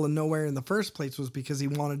the middle of nowhere in the first place, was because he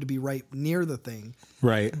wanted to be right near the thing.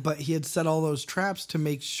 Right. But he had set all those traps to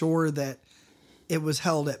make sure that it was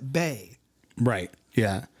held at bay. Right.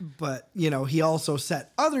 Yeah. But, he also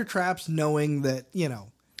set other traps knowing that,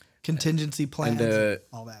 contingency plans and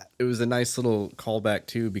all that. It was a nice little callback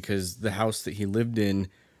too, because the house that he lived in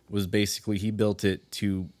was basically, he built it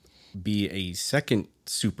to be a second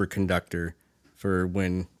superconductor for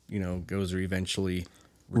when, Gozer eventually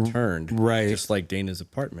returned. Right. Just like Dana's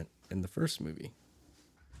apartment in the first movie.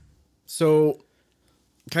 So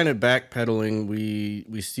kind of backpedaling,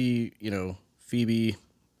 we see, Phoebe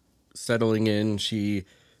settling in. We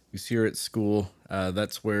see her at school.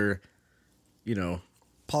 That's where,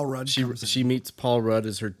 Paul Rudd comes in. she meets Paul Rudd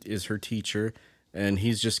as her teacher, and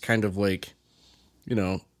he's just kind of like,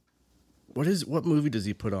 what movie does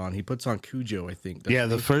he put on? He puts on Cujo, I think. Yeah,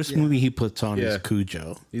 the first movie he puts on is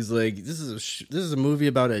Cujo. He's like, this is a movie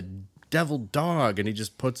about a devil dog, and he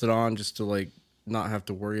just puts it on just to like not have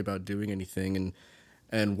to worry about doing anything,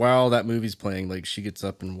 And while that movie's playing, like she gets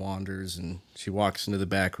up and wanders, and she walks into the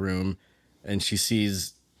back room, and she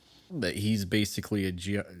sees that he's basically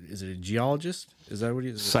is it a geologist? Is that what he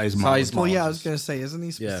is? Seismologist. Well, yeah, I was gonna say, isn't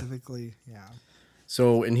he specifically? Yeah.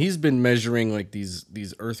 So, and he's been measuring like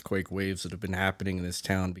these earthquake waves that have been happening in this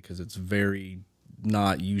town because it's very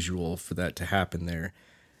not usual for that to happen there.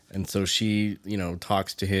 And so she,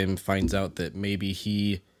 talks to him, finds out that maybe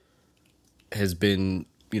he has been,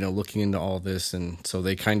 looking into all this. And so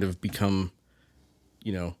they kind of become,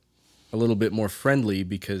 a little bit more friendly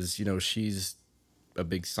because, she's a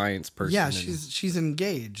big science person. Yeah, she's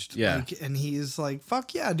engaged. Yeah. Like, and he's like,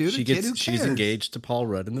 fuck yeah, dude. She's engaged to Paul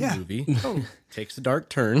Rudd in the movie. Oh. Takes a dark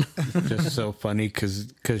turn. Just so funny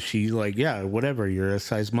because she's like, yeah, whatever, you're a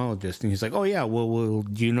seismologist. And he's like, oh, yeah, well,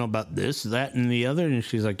 do you know about this, that, and the other? And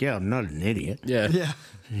she's like, yeah, I'm not an idiot. Yeah. Yeah.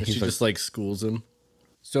 And she just like schools him.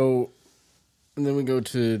 So, and then we go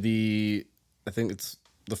to I think it's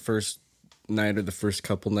the first night or the first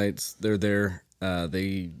couple nights they're there.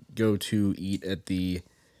 They go to eat at the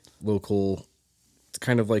local, it's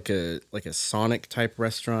kind of like a Sonic type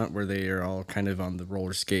restaurant where they are all kind of on the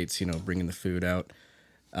roller skates, bringing the food out.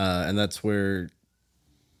 And that's where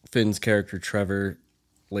Finn's character, Trevor,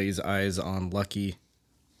 lays eyes on Lucky,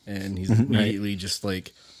 and he's immediately just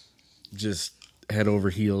head over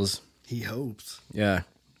heels. He hopes. Yeah.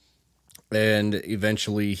 And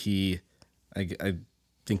eventually I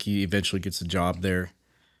think he eventually gets a job there.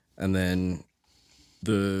 And then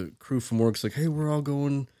the crew from work's like, hey, we're all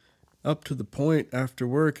going up to the point after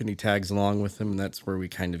work, and he tags along with them, and that's where we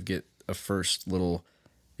kind of get a first little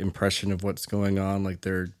impression of what's going on. Like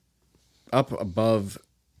they're up above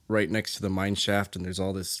right next to the mine shaft, and there's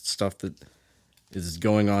all this stuff that is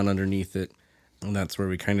going on underneath it, and that's where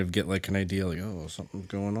we kind of get like an idea, like, oh, something's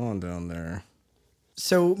going on down there.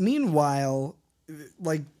 So meanwhile,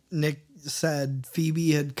 like Nick said,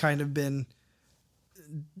 Phoebe had kind of been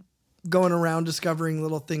going around discovering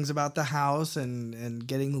little things about the house and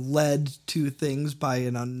getting led to things by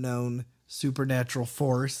an unknown supernatural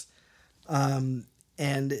force. And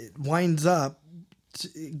it winds up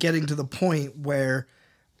getting to the point where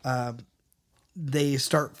they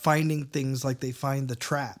start finding things, like they find the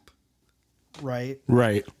trap, right?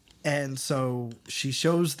 Right. And so she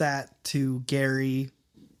shows that to Gary,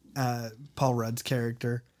 Paul Rudd's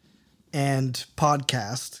character, and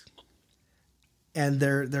Podcast. And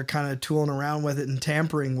they're kind of tooling around with it and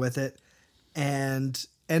tampering with it, and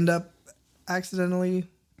end up accidentally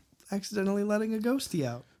letting a ghostie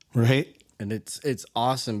out. Right. And it's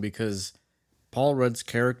awesome because Paul Rudd's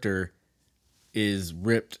character is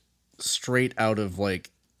ripped straight out of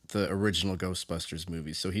like the original Ghostbusters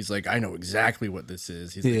movies. So he's like, I know exactly what this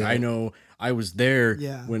is. He's like, I know, I was there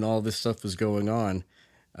when all this stuff was going on.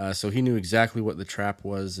 So he knew exactly what the trap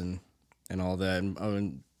was and all that.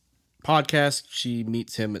 And Podcast, she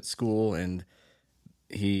meets him at school, and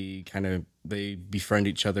they befriend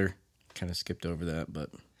each other. Kind of skipped over that, but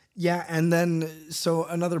yeah. And then so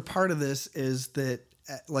another part of this is that,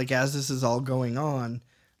 like, as this is all going on,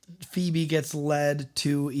 Phoebe gets led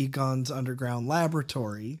to Egon's underground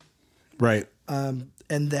laboratory, right? And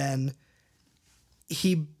then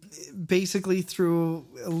he basically, through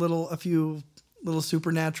a few little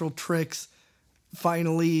supernatural tricks,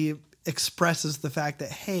 finally expresses the fact that,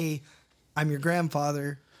 hey, I'm your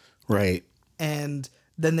grandfather. Right. And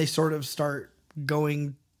then they sort of start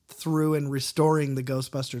going through and restoring the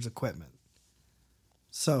Ghostbusters equipment.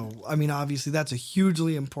 So, I mean, obviously that's a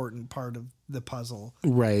hugely important part of the puzzle.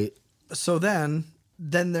 Right. So then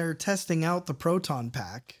they're testing out the proton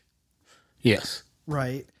pack. Yes.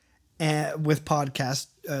 Right. And with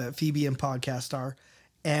Phoebe and Podcast are,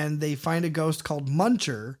 and they find a ghost called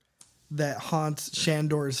Muncher that haunts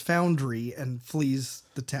Shandor's foundry and flees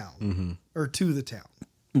the town, or to the town.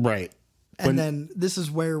 Right. And then this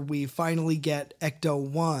is where we finally get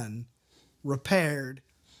Ecto-1 repaired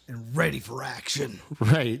and ready for action.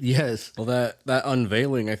 Right. Yes. Well, that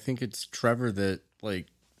unveiling, I think it's Trevor that like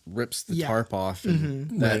rips the tarp off,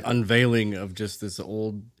 and that unveiling of just this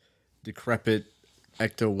old decrepit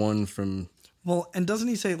Ecto-1 from. Well, and doesn't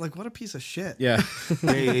he say, like, what a piece of shit? Yeah.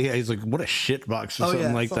 Yeah, he's like, what a shit box or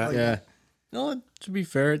something like that. Yeah. No, to be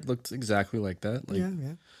fair, it looks exactly like that. Like,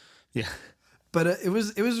 yeah. But it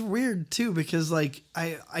was weird too, because like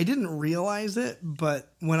I didn't realize it,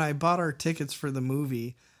 but when I bought our tickets for the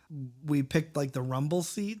movie, we picked like the rumble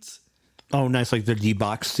seats. Oh, nice, like the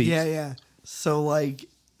D-box seats. Yeah. So like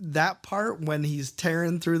that part when he's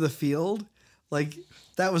tearing through the field, like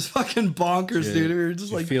that was fucking bonkers, dude. We were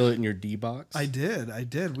just like, feel it in your D-box. I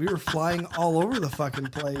did. We were flying all over the fucking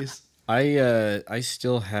place. I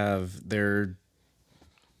still have their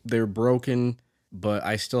broken but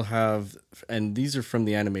I still have, and these are from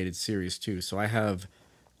the animated series too. So I have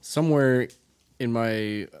somewhere in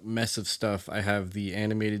my mess of stuff, I have the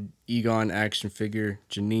animated Egon action figure,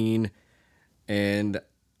 Janine, and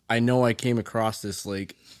I know I came across this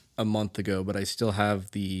like a month ago, but I still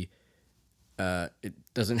have the. It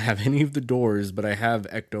doesn't have any of the doors, but I have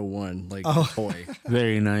Ecto 1, like the toy.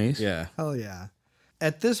 Very nice. Yeah. Hell yeah.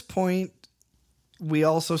 At this point, we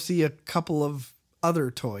also see a couple of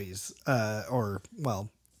other toys,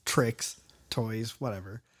 tricks, toys,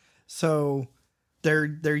 whatever. So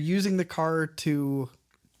they're using the car to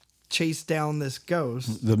chase down this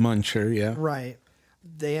ghost. The Muncher, yeah. Right.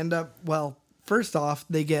 They end up, first off,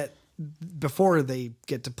 before they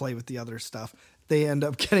get to play with the other stuff, they end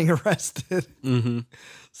up getting arrested. Mm-hmm.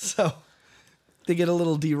 So they get a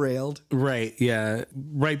little derailed. Right, yeah.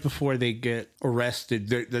 Right before they get arrested,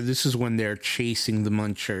 this is when they're chasing the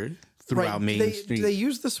Muncher throughout Main Street. Do they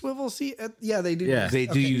use the swivel seat? Yeah, they do. Yeah. They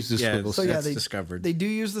do use the swivel So seat. yeah, That's discovered. They do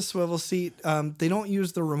use the swivel seat. They don't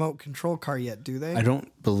use the remote control car yet, do they? I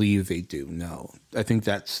don't believe they do, no. I think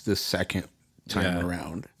that's the second time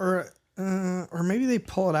around. Or maybe they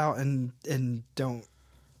pull it out and don't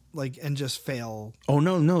and just fail. Oh,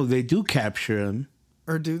 no, they do capture him.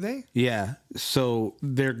 Or do they? Yeah. So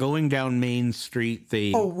they're going down Main Street.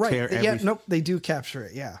 They tear everything. Nope, they do capture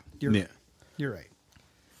it. Yeah. You're right.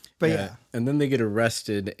 But yeah. And then they get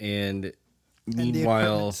arrested, and And the meanwhile,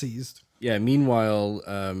 equipment seized. yeah, meanwhile,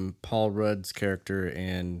 Paul Rudd's character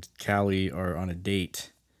and Callie are on a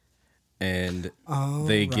date, and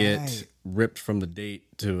they get right. ripped from the date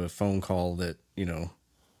to a phone call that,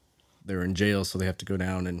 they're in jail, so they have to go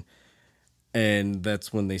down, and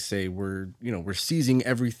that's when they say, we're seizing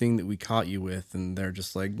everything that we caught you with, and they're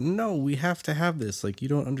just like, no, we have to have this, like, you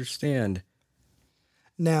don't understand.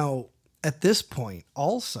 Now, at this point,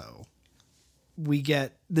 also, we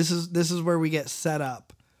get this is where we get set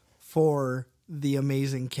up for the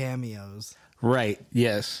amazing cameos. Right,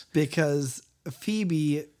 yes. Because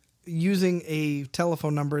Phoebe, using a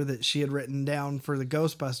telephone number that she had written down for the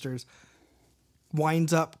Ghostbusters,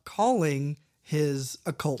 winds up calling his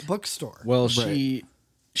occult bookstore. Well, she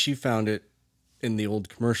found it in the old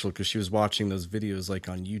commercial because she was watching those videos like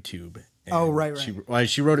on YouTube. And right.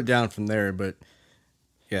 She wrote it down from there, but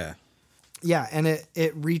yeah. Yeah, and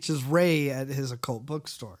it reaches Ray at his occult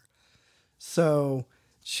bookstore. So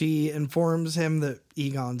she informs him that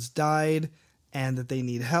Egon's died and that they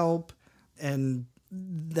need help. And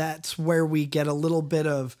that's where we get a little bit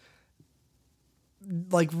of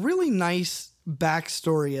really nice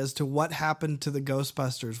backstory as to what happened to the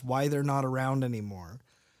Ghostbusters, why they're not around anymore.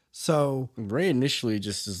 So Ray initially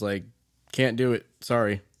just is like, can't do it.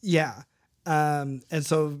 Sorry. yeah. And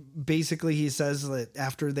so basically he says that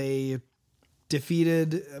after they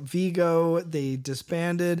defeated Vigo, they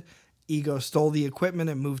disbanded. Ego stole the equipment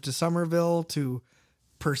and moved to Somerville to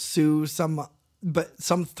pursue some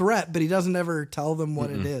threat, but he doesn't ever tell them what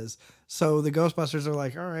it is. So the Ghostbusters are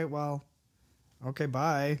like, all right, well, okay,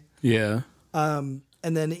 bye. Yeah. And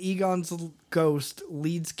then Egon's ghost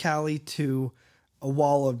leads Callie to a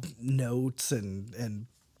wall of notes and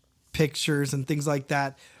pictures and things like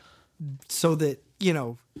that, so that,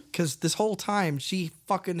 because this whole time she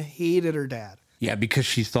fucking hated her dad. Yeah, because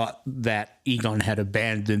she thought that Egon had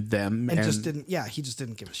abandoned them. And just didn't, he just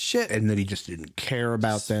didn't give a shit. And that he just didn't care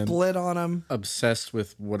about them. Split on him. Obsessed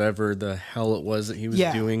with whatever the hell it was that he was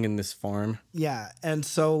doing in this farm. Yeah. And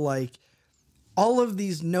so, all of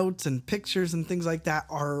these notes and pictures and things like that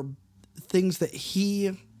are things that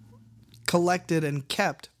he collected and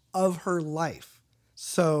kept of her life.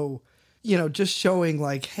 So, just showing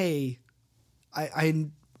hey,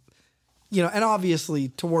 and obviously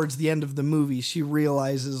towards the end of the movie, she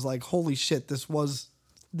realizes holy shit, this was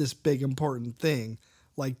this big important thing.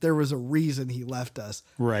 There was a reason he left us.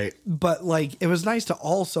 Right. But it was nice to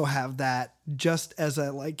also have that just as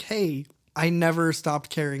a hey, I never stopped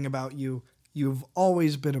caring about you. You've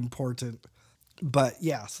always been important. But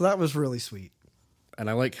yeah, so that was really sweet. And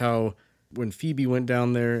I like how when Phoebe went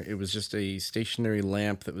down there, it was just a stationary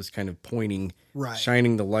lamp that was kind of pointing,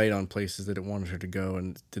 shining the light on places that it wanted her to go,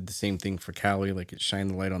 and it did the same thing for Callie, it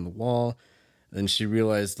shined the light on the wall. And then she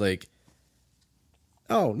realized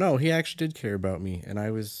oh no, he actually did care about me, and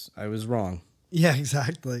I was wrong. Yeah,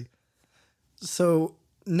 exactly. So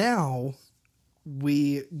now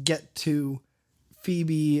we get to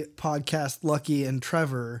Phoebe, Podcast Lucky, and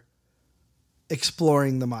Trevor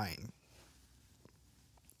exploring the mine.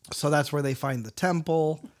 So that's where they find the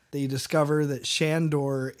temple. They discover that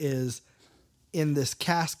Shandor is in this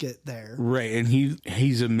casket there. Right, and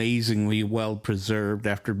he's amazingly well preserved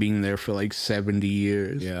after being there for 70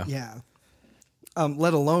 years. Yeah. Yeah.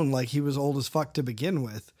 let alone like he was old as fuck to begin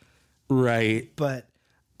with. Right. But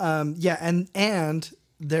yeah, and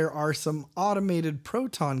there are some automated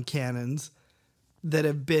proton cannons that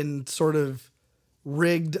have been sort of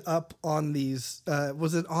rigged up on these.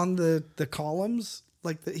 Was it on the columns?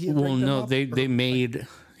 Like that he had Well, rigged them no, up?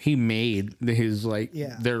 he made his like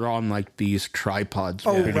Yeah. they're on like these tripods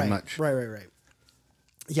Oh, pretty right, much. right.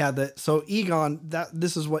 Yeah, so Egon,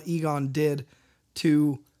 this is what Egon did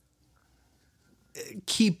to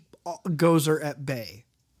keep Gozer at bay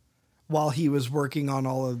while he was working on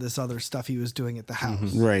all of this other stuff he was doing at the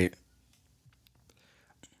house. Right.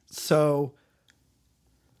 So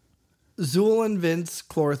Zool and Vince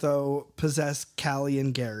Clortho possess Callie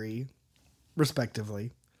and Gary,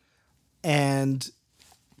 respectively. And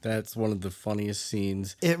That's one of the funniest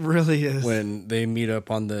scenes it really is. when they meet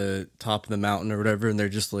up on the top of the mountain or whatever, and they're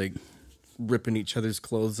just like ripping each other's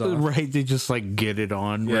clothes off. Right. They just like get it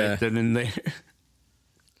on right then and there.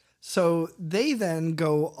 So they then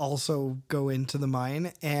go into the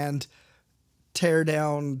mine and tear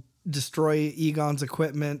down, destroy Egon's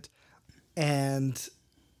equipment, and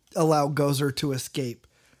allow Gozer to escape.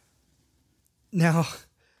 Now,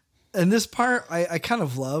 in this part, I kind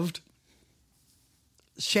of loved.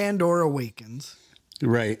 Shandor awakens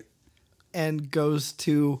Right. and goes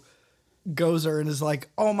to Gozer and is like,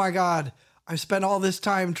 oh my God, I spent all this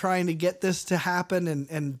time trying to get this to happen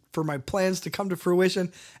and for my plans to come to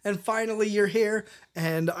fruition. And finally you're here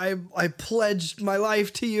and I pledged my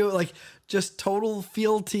life to you. Like just total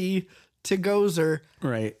fealty to Gozer.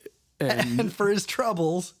 Right. And for his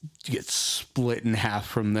troubles, Gets split in half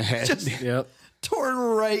from the head. Just- Yep. torn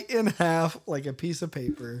right in half like a piece of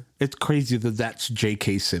paper. It's crazy that that's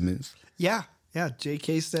J.K. Simmons. Yeah.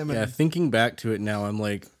 J.K. Simmons. Yeah, thinking back to it now, I'm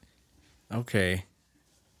like, okay,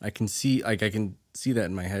 I can see that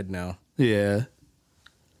in my head now. Yeah.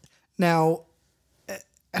 Now,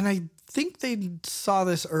 and I think they saw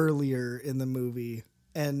this earlier in the movie.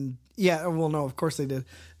 And yeah, well, no, of course they did.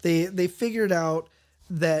 They figured out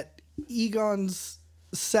that Egon's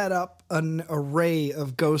set up an array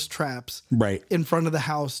of ghost traps Right. in front of the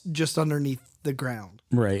house just underneath the ground.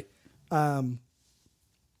 Right.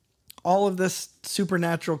 All of this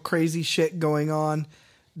supernatural crazy shit going on.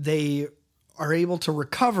 They are able to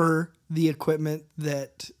recover the equipment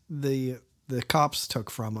that the cops took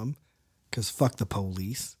from them because fuck the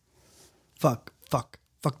police. Fuck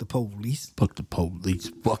the police. Fuck the police.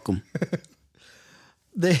 Fuck them.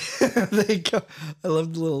 They go. I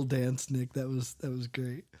love the little dance, Nick. That was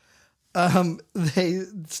great. They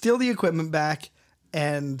steal the equipment back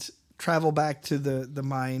and travel back to the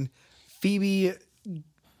mine. Phoebe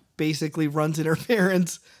basically runs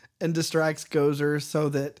interference and distracts Gozer so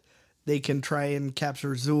that they can try and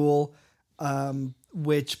capture Zool,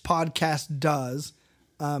 which Podcast does.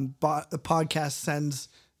 The Podcast sends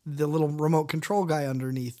the little remote control guy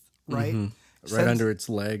underneath, right? Mm-hmm. Right under its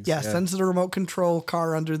legs. Yeah, sends the remote control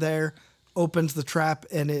car under there, opens the trap,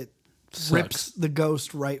 and it rips the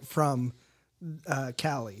ghost right from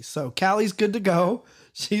Callie. So Callie's good to go.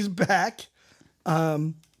 She's back.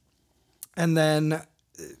 And then,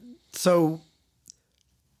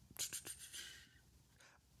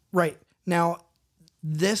 right. Now,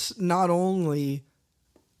 this not only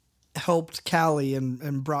helped Callie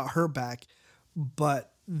and brought her back,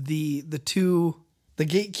 but the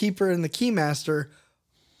gatekeeper and the keymaster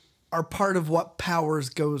are part of what powers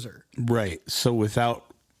Gozer. Right. So without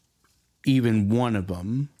even one of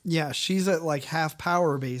them. Yeah, she's at like half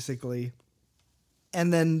power basically.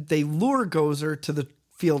 And then they lure Gozer to the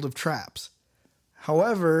field of traps.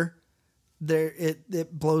 However,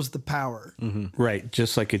 it blows the power. Mm-hmm. Right.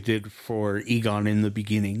 Just like it did for Egon in the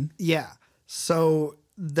beginning. Yeah. So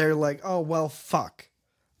they're like, oh, well, fuck.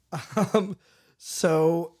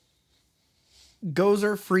 So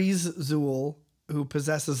Gozer frees Zool, who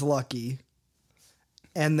possesses Lucky,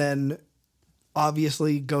 and then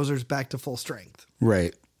obviously Gozer's back to full strength.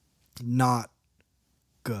 Right. Not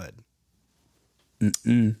good.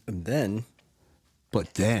 And then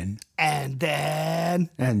But then. And then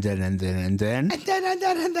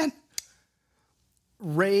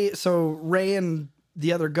Ray and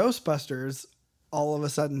the other Ghostbusters all of a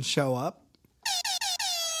sudden show up.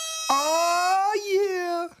 Oh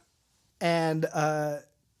yeah. And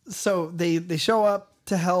so they show up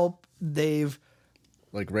to help. They've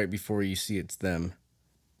like right before you see it's them.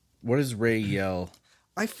 What does Ray yell?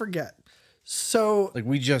 I forget. So Like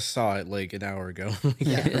we just saw it like an hour ago. I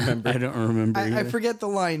can't remember. I don't remember. I forget the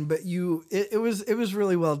line, but it was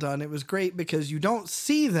really well done. It was great because you don't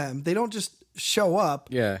see them. They don't just show up.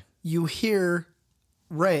 Yeah. You hear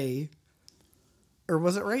Ray Or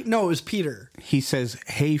was it Ray? No, it was Peter. He says,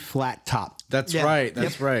 "Hey, flat top." That's Yeah. right.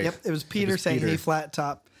 That's Yep, right. Yep, it was Peter saying, "Hey, flat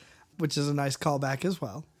top," which is a nice callback as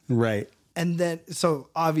well. Right. And then, so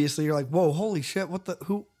obviously you're like, whoa, holy shit, what the,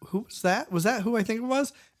 who was that? Was that who I think it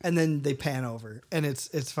was? And then they pan over and it's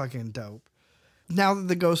fucking dope. Now that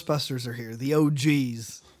the Ghostbusters are here, the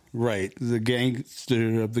OGs. Right. The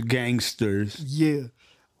gangster of the gangsters. Yeah.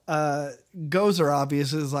 Gozer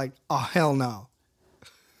obviously is like, oh, hell no.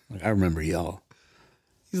 I remember y'all.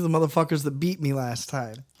 These are the motherfuckers that beat me last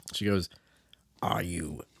time. She goes, "Are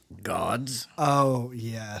you gods?" Oh,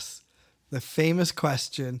 yes. The famous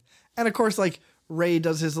question. And of course, like, Ray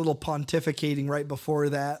does his little pontificating right before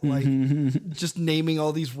that, like just naming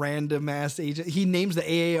all these random ass agents. He names the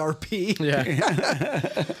AARP. Yeah.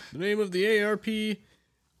 The name of the ARP, the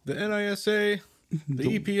NISA,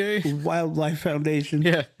 the EPA, Wildlife Foundation.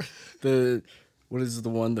 yeah, what is the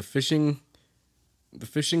one? The fishing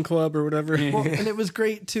club or whatever. Well, and it was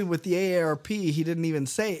great too with the AARP. He didn't even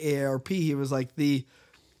say AARP. He was like the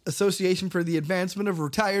Association for the Advancement of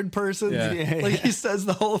Retired Persons. Yeah. Like he says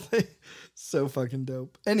the whole thing. So fucking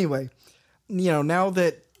dope. Anyway, now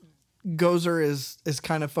that Gozer is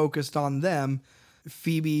kind of focused on them,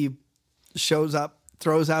 Phoebe shows up,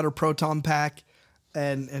 throws out her proton pack,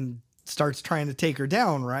 and starts trying to take her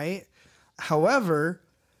down, right? However,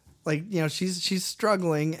 like, she's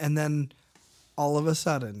struggling, and then all of a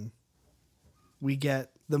sudden we get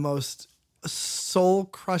the most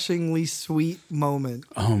soul-crushingly sweet moment.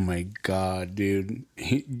 Oh my God, dude.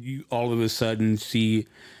 You all of a sudden see,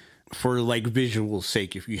 for like visual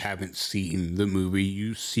sake, if you haven't seen the movie,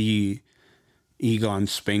 you see Egon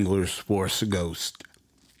Spengler's Force Ghost.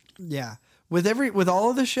 Yeah. With all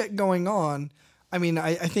of the shit going on, I mean,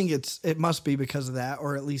 I think it must be because of that,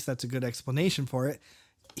 or at least that's a good explanation for it.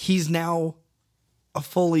 He's now a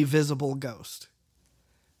fully visible ghost.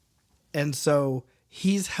 And so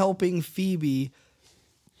he's helping Phoebe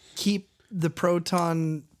keep the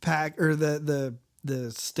proton pack, or the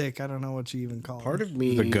stick. I don't know what you even call it. Part of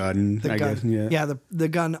me, The gun, The I gun. guess. Yeah. Yeah, the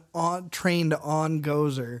gun trained on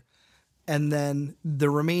Gozer. And then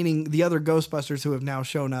the other Ghostbusters who have now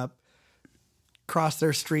shown up cross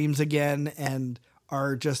their streams again and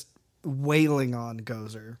are just wailing on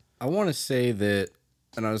Gozer. I want to say that,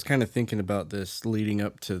 and I was kind of thinking about this leading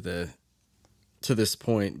up to this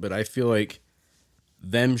point, but I feel like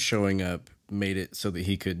them showing up made it so that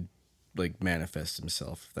he could like manifest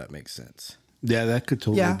himself, if that makes sense. Yeah, that could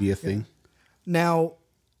totally be a thing. Now,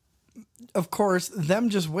 of course, them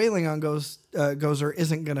just wailing on Gozer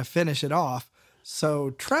isn't going to finish it off. So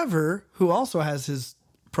Trevor, who also has his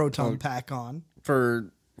proton pack on.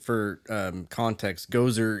 For context,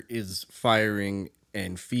 Gozer is firing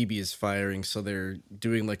and Phoebe is firing, so they're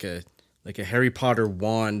doing like a Harry Potter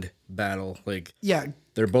wand battle. Like, Yeah.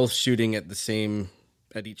 they're both shooting at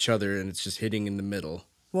each other, and it's just hitting in the middle.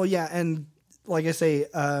 Well, yeah, and like I say,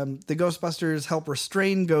 the Ghostbusters help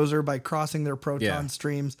restrain Gozer by crossing their proton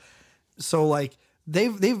streams. So like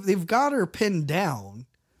they've got her pinned down,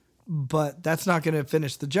 but that's not going to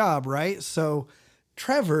finish the job, right? So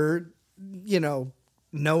Trevor,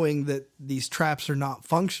 knowing that these traps are not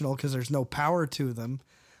functional because there's no power to them,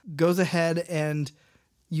 goes ahead and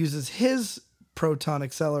uses his proton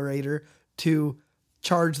accelerator to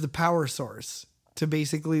charge the power source to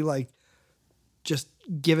basically like just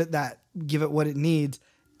give it what it needs,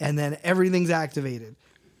 and then everything's activated.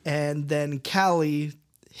 And then Callie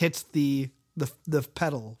hits the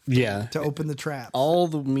pedal to open the trap. All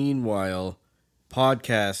the meanwhile,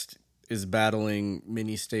 Podcast is battling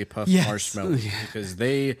Mini Stay Puft Yes. Marshmallow because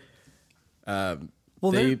they Well,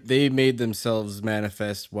 they made themselves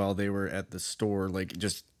manifest while they were at the store. Like,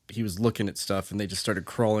 just he was looking at stuff, and they just started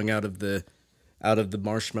crawling out of the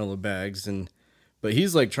marshmallow bags, but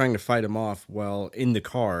he's like trying to fight him off while in the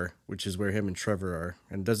car, which is where him and Trevor are.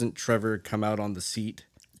 And doesn't Trevor come out on the seat?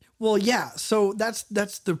 Well, yeah. So that's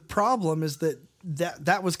the problem, is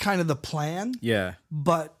that was kind of the plan. Yeah.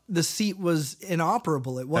 But the seat was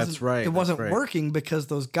inoperable. It wasn't. That's right, It wasn't that's right. working because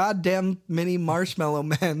those goddamn mini marshmallow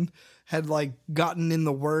men had like gotten in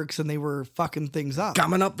the works and they were fucking things up.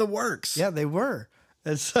 Coming up the works. Yeah, they were.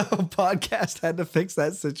 And so Podcast had to fix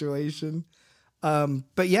that situation.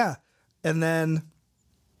 But yeah, and then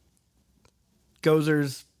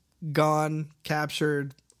Gozer's gone,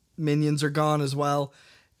 captured. Minions are gone as well.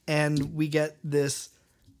 And we get this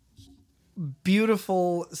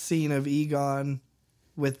beautiful scene of Egon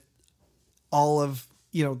with all of,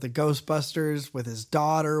 the Ghostbusters, with his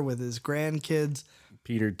daughter, with his grandkids.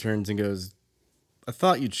 Peter turns and goes, "I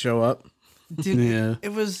thought you'd show up." Dude, Yeah.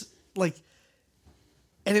 it was like,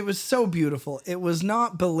 And it was so beautiful. It was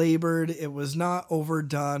not belabored. It was not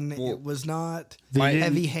overdone. It was not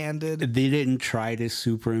heavy-handed. They didn't try to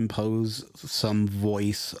superimpose some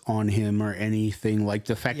voice on him or anything. Like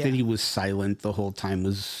the fact that he was silent the whole time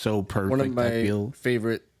was so perfect. One of I feel. my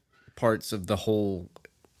favorite parts of the whole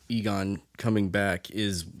Egon coming back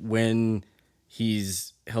is when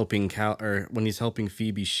he's helping when he's helping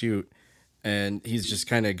Phoebe shoot, and he's just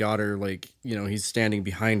kind of got her like, you know, he's standing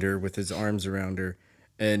behind her with his arms around her.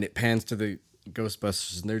 And it pans to the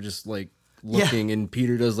Ghostbusters, and they're just like looking, and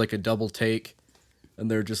Peter does like a double take,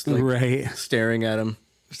 and they're just like staring at him.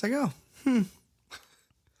 It's like,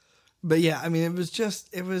 But yeah, I mean,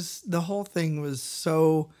 the whole thing was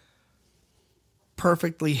so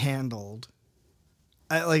perfectly handled.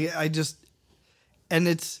 I think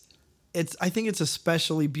it's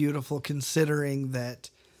especially beautiful considering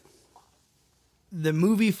that the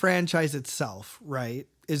movie franchise itself, right,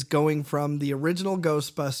 is going from the original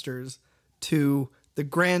Ghostbusters to the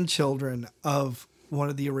grandchildren of one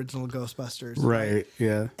of the original Ghostbusters. Right,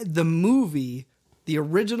 yeah. The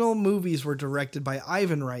original movies were directed by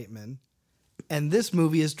Ivan Reitman, and this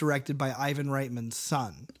movie is directed by Ivan Reitman's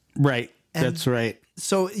son. Right, that's right.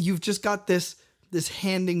 So you've just got this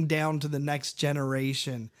handing down to the next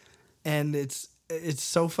generation, and it's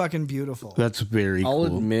so fucking beautiful. That's very cool.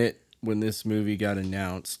 I'll admit, when this movie got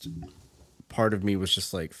announced, part of me was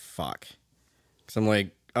just like, fuck. Because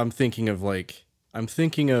I'm thinking of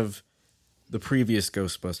the previous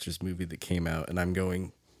Ghostbusters movie that came out, and I'm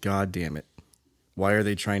going, God damn it. Why are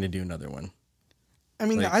they trying to do another one? I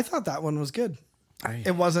mean, I thought that one was good.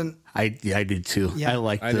 It wasn't. I did too. Yeah. I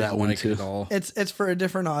liked that one too. It at all. It's for a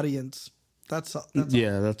different audience. That's all.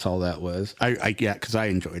 That's all that was. Because I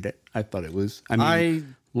enjoyed it. I thought it was. I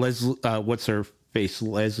mean, Leslie, what's her face?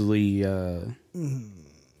 Leslie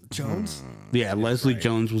Jones. Yeah, Leslie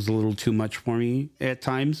Jones was a little too much for me at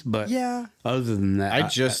times, but other than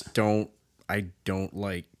that, I don't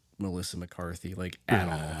like Melissa McCarthy at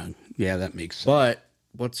all. Yeah, that makes sense. But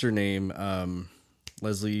what's her name?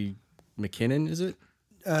 Leslie McKinnon, is it?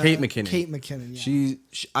 Kate McKinnon. Kate McKinnon.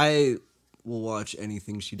 Yeah. I will watch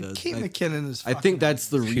anything she does. Kate McKinnon is. I think that's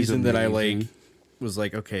the reason that I amazing. was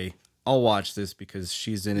like, okay, I'll watch this because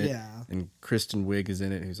she's in it. Yeah. And Kristen Wiig is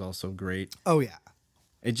in it, who's also great. Oh yeah.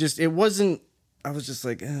 It wasn't. I was just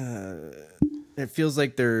like, it feels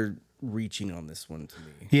like they're reaching on this one to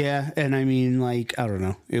me. Yeah, and I mean, I don't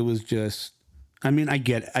know. It was just. I mean, I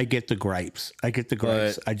get the gripes.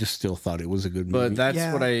 But, I just still thought it was a good movie. But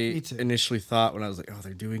that's what I initially thought when I was like, oh,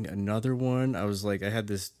 they're doing another one. I was like, I had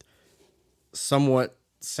this somewhat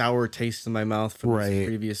sour taste in my mouth from this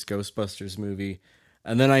previous Ghostbusters movie.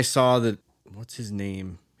 And then I saw that, what's his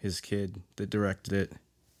name? His kid that directed it.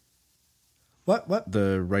 What?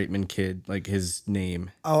 The Reitman kid, his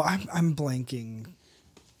name. Oh, I'm blanking.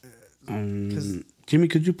 Jimmy,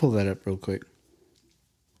 could you pull that up real quick?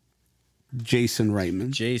 Jason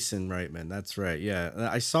Reitman, that's right. Yeah,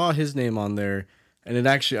 I saw his name on there, and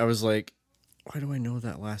I was like, why do I know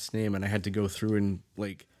that last name? And I had to go through and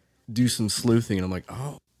do some sleuthing, and I'm like,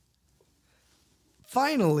 oh.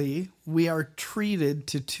 Finally, we are treated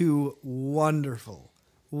to two wonderful,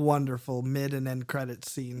 wonderful mid and end credit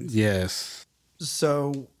scenes. Yes.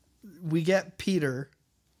 So we get Peter,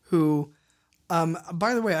 who,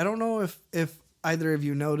 by the way, I don't know if either of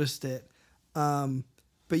you noticed it,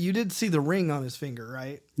 but you did see the ring on his finger,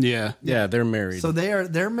 right? Yeah. Yeah, they're married. So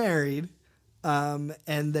they're married,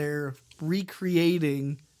 and they're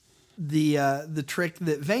recreating the trick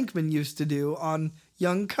that Venkman used to do on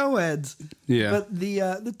young co-eds. Yeah. But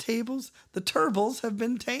the turbles have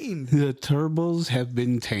been tamed. The turbles have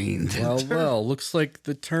been tamed. Well, looks like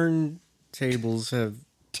the turntables have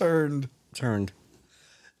Turned.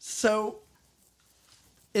 So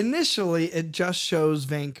initially, it just shows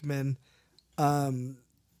Venkman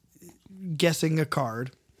guessing a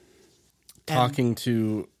card, talking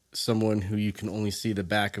to someone who you can only see the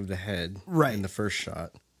back of the head in the first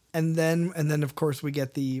shot. And then of course we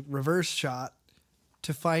get the reverse shot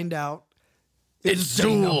to find out It's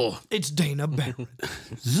Dana. It's Dana Barrett.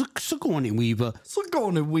 Sigourney Weaver.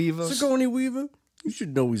 Sigourney Weaver. You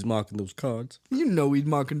should know he's marking those cards. You know he's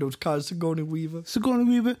marking those cards, Sigourney Weaver.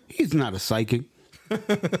 He's not a psychic.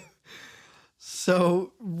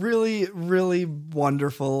 So really, really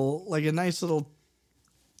wonderful. Like a nice little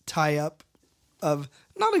tie-up of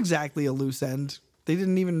not exactly a loose end. They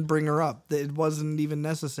didn't even bring her up. It wasn't even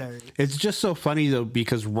necessary. It's just so funny, though,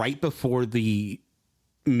 because right before the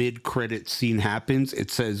mid-credit scene happens,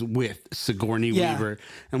 it says with Sigourney Weaver.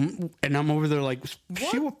 And I'm over there like,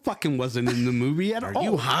 she fucking wasn't in the movie at all. Are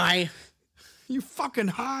you high? You fucking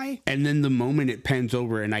high. And then the moment it pans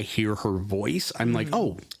over and I hear her voice, I'm like,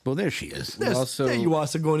 oh, well, there she is. There you are,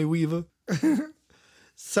 Sigourney Weaver.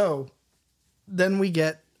 So then we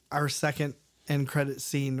get our second end credit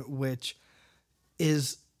scene, which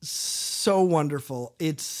is so wonderful.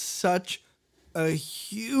 It's such a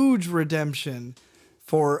huge redemption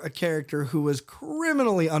for a character who was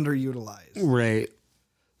criminally underutilized. Right.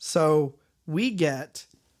 So we get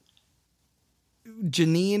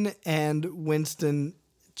Janine and Winston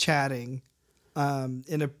chatting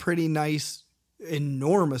in a pretty nice,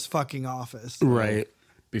 enormous fucking office. Right.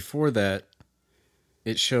 Before that,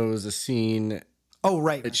 it shows a scene. Oh,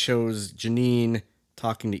 right. It shows Janine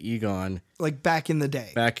talking to Egon. Like back in the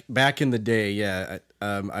day. Back in the day, yeah.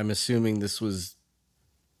 I'm assuming this was,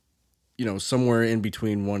 somewhere in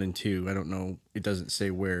between 1 and 2. I don't know. It doesn't say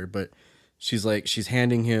where, but she's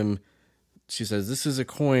handing him. She says, "This is a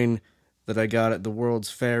coin that I got at the World's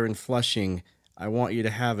Fair in Flushing. I want you to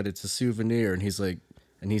have it. It's a souvenir." And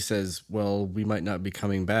he says, "Well, we might not be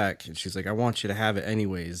coming back." And she's like, "I want you to have it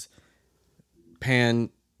anyways." Pan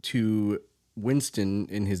to Winston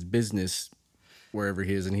in his business, wherever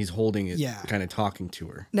he is, and he's holding it, kind of talking to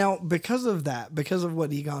her. Now, because of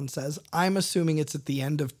what Egon says, I'm assuming it's at the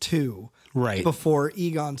end of 2. Right. Before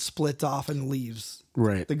Egon splits off and leaves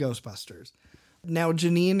Right. the Ghostbusters. Now,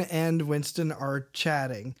 Janine and Winston are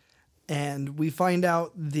chatting, and we find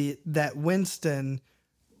out that Winston,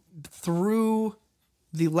 through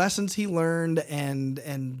the lessons he learned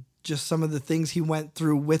and just some of the things he went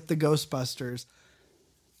through with the Ghostbusters,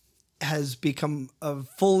 has become a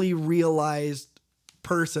fully realized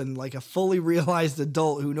person, like a fully realized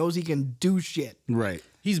adult who knows he can do shit. Right.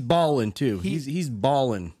 He's balling too. He's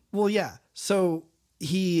balling. Well, yeah. So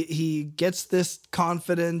he gets this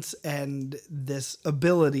confidence and this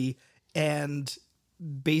ability and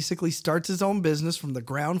basically starts his own business from the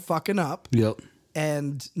ground fucking up. Yep.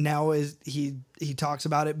 And now he talks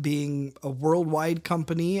about it being a worldwide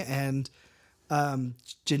company, and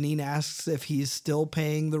Janine asks if he's still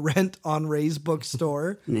paying the rent on Ray's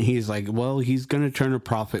bookstore. And he's like, well, he's going to turn a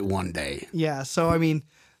profit one day. Yeah. So, I mean,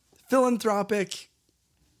 philanthropic,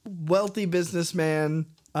 wealthy businessman.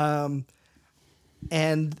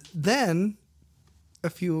 And then a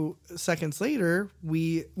few seconds later,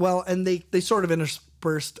 and they sort of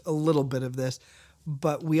interspersed a little bit of this,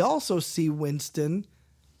 but we also see Winston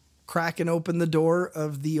cracking open the door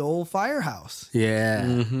of the old firehouse. Yeah.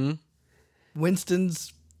 Mm-hmm.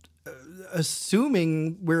 Winston's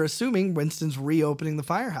we're assuming Winston's reopening the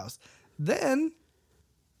firehouse. Then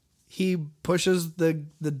he pushes the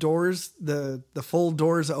doors, the full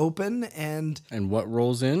doors open, and what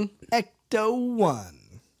rolls in? Ecto-1.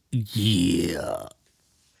 Yeah.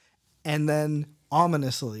 And then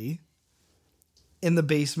ominously, in the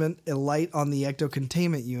basement, a light on the ecto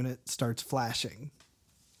containment unit starts flashing.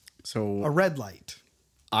 So a red light.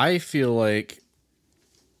 I feel like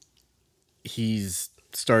he's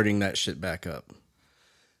starting that shit back up.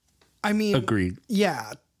 I mean, agreed.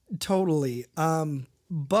 Yeah, totally.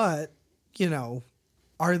 But,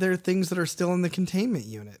 are there things that are still in the containment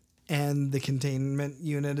unit? And the containment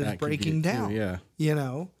unit is breaking down. Too,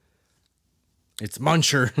 yeah. It's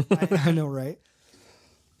Muncher. I know, right?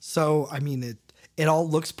 So, I mean, it all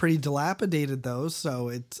looks pretty dilapidated, though. So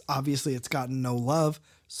it's gotten no love.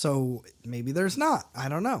 So maybe there's not. I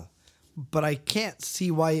don't know. But I can't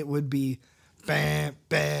see why it would be bam,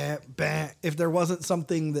 bam, bam, if there wasn't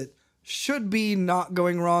something that should be not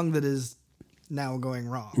going wrong that is now going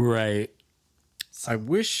wrong. Right. I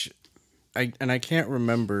wish, I can't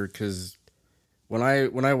remember, because when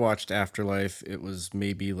I watched Afterlife, it was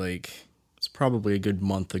maybe it's probably a good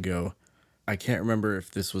month ago. I can't remember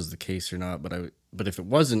if this was the case or not, but if it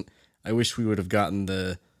wasn't, I wish we would have gotten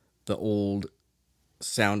the old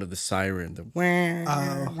sound of the siren, the wah,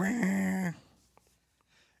 wah.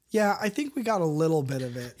 Yeah, I think we got a little bit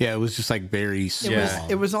of it. Yeah, it was just very small.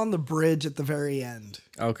 It was on the bridge at the very end.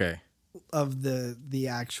 Okay. Of the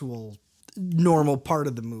actual normal part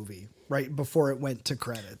of the movie, right before it went to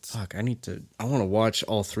credits. Fuck, I want to watch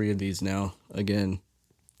all 3 of these now again.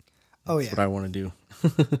 Oh, yeah. That's what I want to do.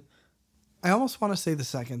 I almost want to say the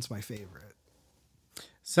second's my favorite.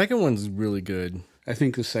 Second one's really good. I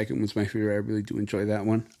think the second one's my favorite. I really do enjoy that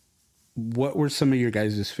one. What were some of your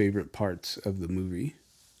guys' favorite parts of the movie?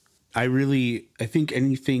 I think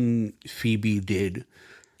anything Phoebe did,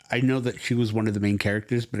 I know that she was one of the main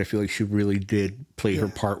characters, but I feel like she really did play her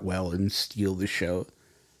part well and steal the show.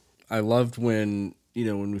 I loved when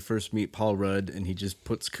we first meet Paul Rudd and he just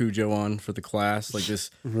puts Cujo on for the class,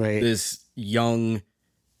 this young,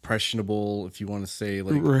 impressionable, if you want to say,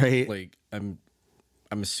 I'm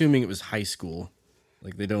assuming it was high school.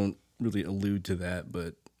 They don't really allude to that,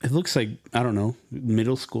 but It looks like, I don't know,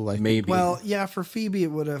 middle school. I think. maybe. Well, yeah, for Phoebe, it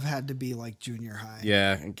would have had to be like junior high.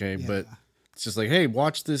 Yeah, okay, Yeah. but it's just like, hey,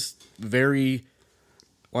 watch this very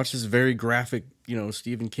graphic,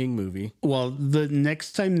 Stephen King movie. Well, the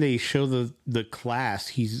next time they show the class,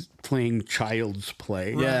 he's playing Child's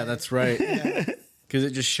Play. Yeah, that's right. Because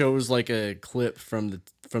it just shows like a clip from the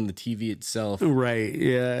TV itself, Right,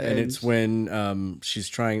 yeah. and it's when she's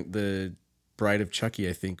trying, the Bride of Chucky,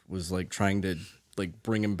 I think, was like trying to like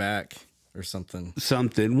bring him back or something.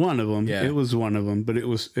 one of them. Yeah. It was one of them, but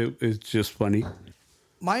it's just funny.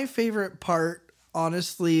 My favorite part,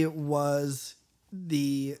 honestly, was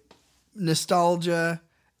the nostalgia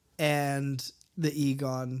and the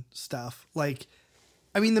Egon stuff. Like,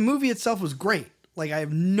 I mean, the movie itself was great. Like, I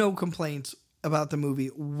have no complaints about the movie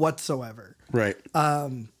whatsoever. Right.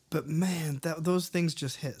 But man, those things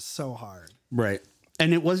just hit so hard. Right.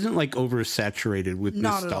 And it wasn't like oversaturated with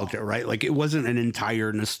Not at nostalgia, all. right? Like it wasn't an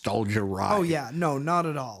entire nostalgia ride. Oh yeah, no, not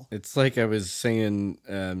at all. It's like I was saying,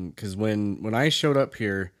 because when I showed up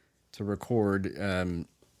here to record,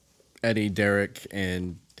 Eddie, Derek,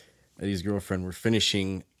 and Eddie's girlfriend were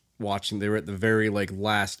finishing watching. They were at the very like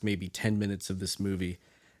last maybe 10 minutes of this movie,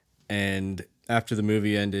 and after the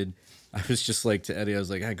movie ended, I was just like to Eddie, I was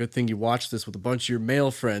like, "Ah, good thing you watched this with a bunch of your male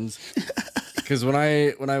friends." Because when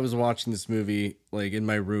I was watching this movie, like in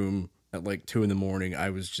my room at like 2 a.m, I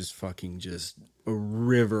was just fucking just a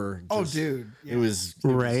river. Oh, just- dude. It was it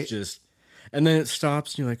Right. was just, and then it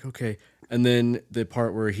stops, and you're like, okay. And then the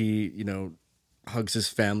part where he, hugs his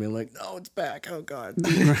family, I'm like, no, it's back. Oh God.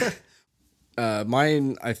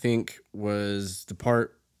 Mine, I think, was the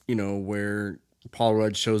part, where Paul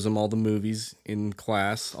Rudd shows him all the movies in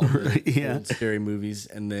class, all the Yeah. old scary movies,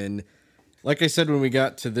 and then. Like I said, when we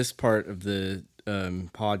got to this part of the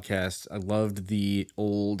podcast, I loved the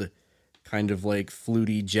old kind of like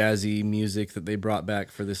fluty, jazzy music that they brought back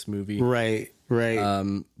for this movie. Right.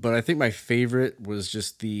 But I think my favorite was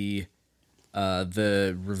just the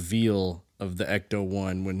reveal of the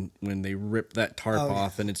Ecto-1 when they rip that tarp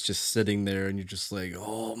off and it's just sitting there and you're just like,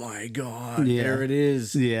 oh my God, Yeah. there it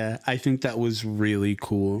is. Yeah. I think that was really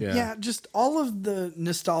cool. Yeah, just all of the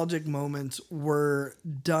nostalgic moments were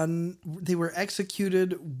done. They were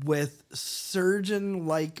executed with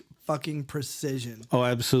surgeon-like fucking precision. Oh,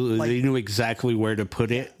 absolutely. Like- They knew exactly where to put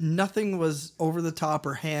it. Nothing was over the top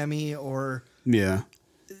or hammy or Yeah.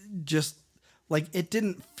 just like it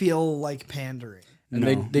didn't feel like pandering. And No,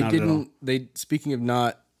 they not at all. didn't, speaking of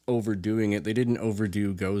not overdoing it, they didn't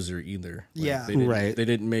overdo Gozer either. Like, Yeah. they didn't, Right. They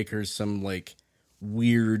didn't make her some like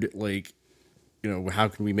weird, like, how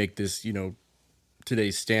can we make this,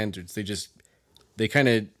 today's standards? They kind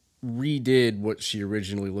of redid what she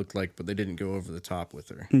originally looked like, but they didn't go over the top with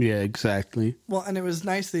her. Yeah, exactly. Well, and it was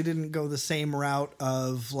nice they didn't go the same route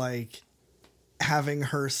of like having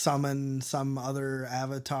her summon some other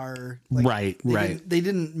avatar. Like, Right, right. They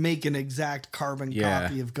didn't make an exact carbon Yeah.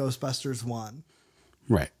 copy of Ghostbusters 1.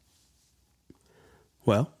 Right.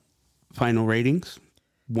 Well, final ratings.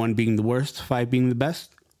 1 being the worst, 5 being the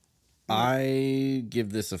best. I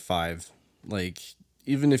give this a 5. Like,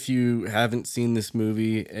 even if you haven't seen this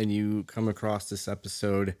movie and you come across this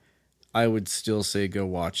episode, I would still say go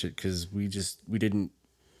watch it because we didn't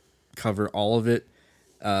cover all of it.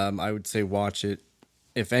 I would say watch it,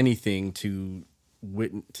 if anything, to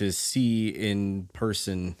see in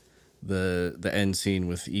person the end scene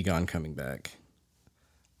with Egon coming back.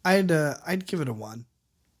 I'd give it a 1.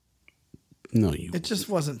 No, you. It just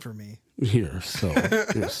wasn't for me. You're so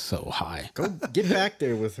high. Go get back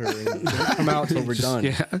there with her and don't come out till we're done.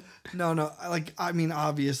 Yeah. No. I mean,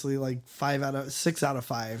 obviously, like 6 out of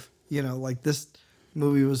 5. Like this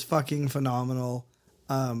movie was fucking phenomenal.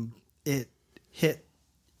 It hit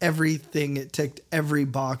everything. It ticked every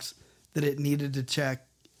box that it needed to check,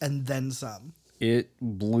 and then some. It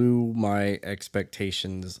blew my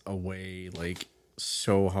expectations away like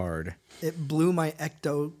so hard. It blew my I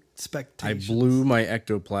expectations. blew my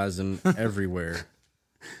ectoplasm everywhere.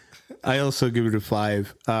 I also give it a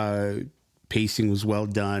 5. Pacing was well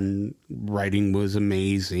done. Writing was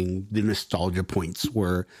amazing. The nostalgia points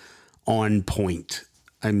were on point.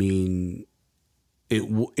 I mean,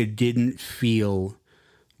 it didn't feel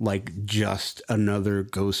like just another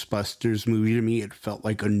Ghostbusters movie to me. It felt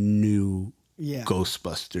like a new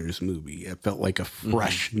Ghostbusters movie. It felt like a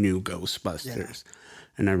fresh new Ghostbusters.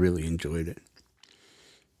 And I really enjoyed it.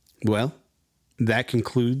 Well, that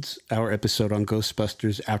concludes our episode on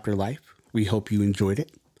Ghostbusters Afterlife. We hope you enjoyed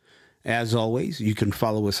it. As always, you can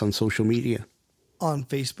follow us on social media. On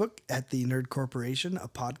Facebook at the Nerd Corporation, a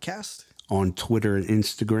podcast. On Twitter and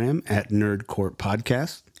Instagram at Nerdcourt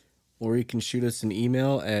Podcast. Or you can shoot us an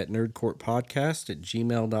email at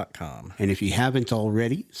nerdcorppodcast@gmail.com. And if you haven't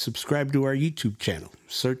already, subscribe to our YouTube channel.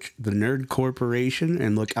 Search The Nerd Corporation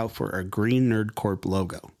and look out for our green Nerd Corp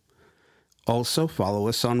logo. Also, follow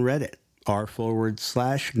us on Reddit,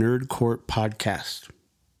 r/Nerd Corp Podcast.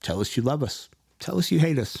 Tell us you love us. Tell us you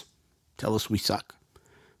hate us. Tell us we suck.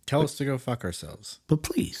 Tell us to go fuck ourselves. But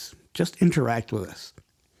please, just interact with us.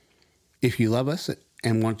 If you love us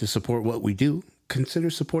and want to support what we do, consider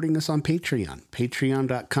supporting us on Patreon.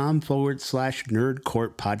 Patreon.com/Nerd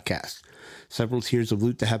Corp Podcast. Several tiers of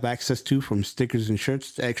loot to have access to, from stickers and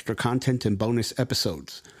shirts to extra content and bonus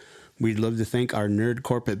episodes. We'd love to thank our Nerd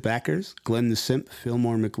Corporate backers, Glenn the Simp,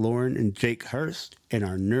 Fillmore McLaurin, and Jake Hurst, and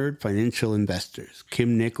our Nerd Financial investors,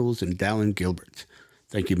 Kim Nichols and Dallin Gilbert.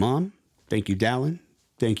 Thank you, Mom. Thank you, Dallin.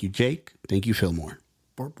 Thank you, Jake. Thank you, Fillmore.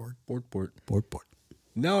 Bort. Bort.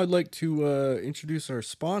 Now I'd like to introduce our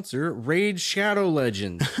sponsor, Raid Shadow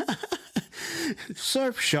Legends.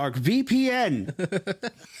 Surfshark VPN.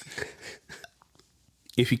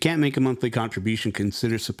 If you can't make a monthly contribution,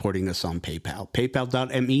 consider supporting us on PayPal.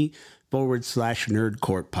 PayPal.me/Nerd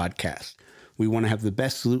Corp Podcast. We want to have the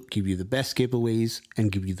best loot, give you the best giveaways,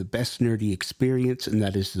 and give you the best nerdy experience, and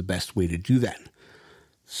that is the best way to do that.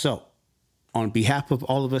 So, on behalf of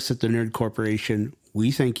all of us at the Nerd Corporation,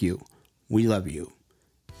 we thank you, we love you,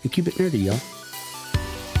 and keep it nerdy, y'all.